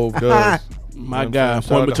whatever Hove does. My You know what I'm guy,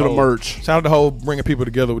 saying? point me to the Hov. merch. Shout out to Hove bringing people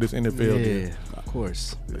together with this NFL Yeah, deal. of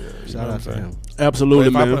course. you know Shout what out to I'm him. Absolutely,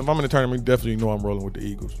 If man. I'm in the tournament, you definitely know I'm rolling with the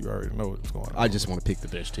Eagles. You already know what's going on. I just want to pick the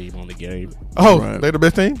best team on the game. Oh, Right. they the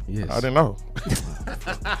best team? Yes. I didn't know.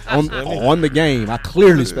 on the game. I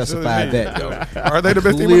clearly specified that, though. Are they the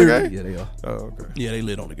best team in the game? Yeah, they are. Oh, okay. Yeah, they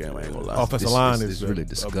lit on the game. I ain't gonna lie. Offensive line is is really a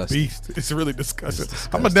disgusting. beast. It's really disgusting.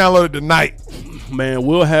 I'm gonna download it tonight. Man,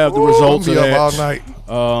 we'll have the results of be up that all night.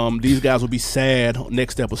 These guys will be sad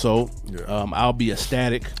next episode. Yeah. I'll be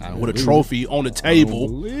ecstatic with a believe trophy on the table.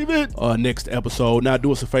 Believe it. Next episode. Now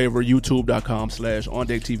do us a favor,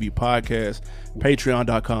 youtube.com/OnDeckTV Podcast,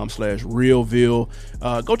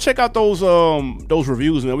 patreon.com/RealVille. Go check out those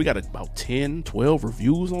reviews, man. We got about 10, 12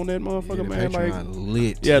 reviews on that motherfucker, man. Patreon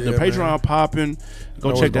lit. Yeah, the Yeah, Patreon man. popping. Go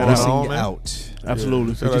Know check that what's out. going on, See man. out.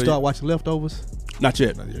 Absolutely. Yeah. Did you start watching Leftovers? Not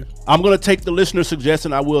yet. yet. I'm gonna take the listener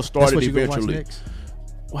suggestion. I will start That's it what you gonna watch eventually. next?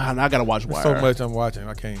 Wow, now I gotta watch There's Wire. so much I'm watching.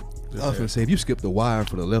 I can't. I was gonna say, if you skip the Wire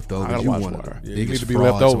for the I Leftovers, gotta you watch one of Wire. the Yeah, you biggest need to be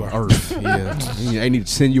frauds left on over. earth. Yeah, they need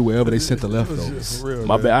to send you wherever they sent the Leftovers. It's real,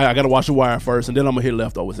 My man. bad. I gotta watch the Wire first, and then I'm gonna hit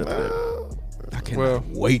Leftovers after that. I cannot Well-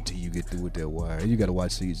 wait till you get through with that Wire. You got to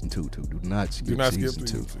watch season 2 too. Do not skip Do not skip season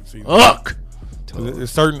 2. season. Ugh!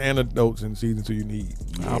 There's certain anecdotes in season 2 you need.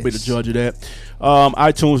 I'll be the judge of that.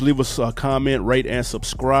 iTunes, leave us a comment, rate, and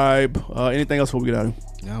subscribe. Anything else before we get out of here?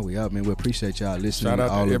 Now we out, man. We appreciate y'all listening. Shout out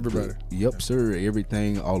to all of everybody. Yep, sir.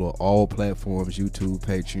 Everything, all platforms, YouTube,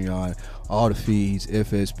 Patreon, all the feeds,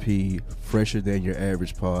 FSP, Fresher Than Your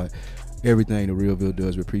Average Pod. Everything the Realville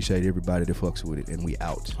does. We appreciate everybody that fucks with it, and we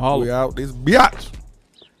out. We out. This biatch.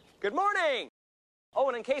 Good morning. Oh,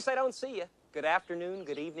 and in case I don't see you, good afternoon,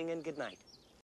 good evening, and good night.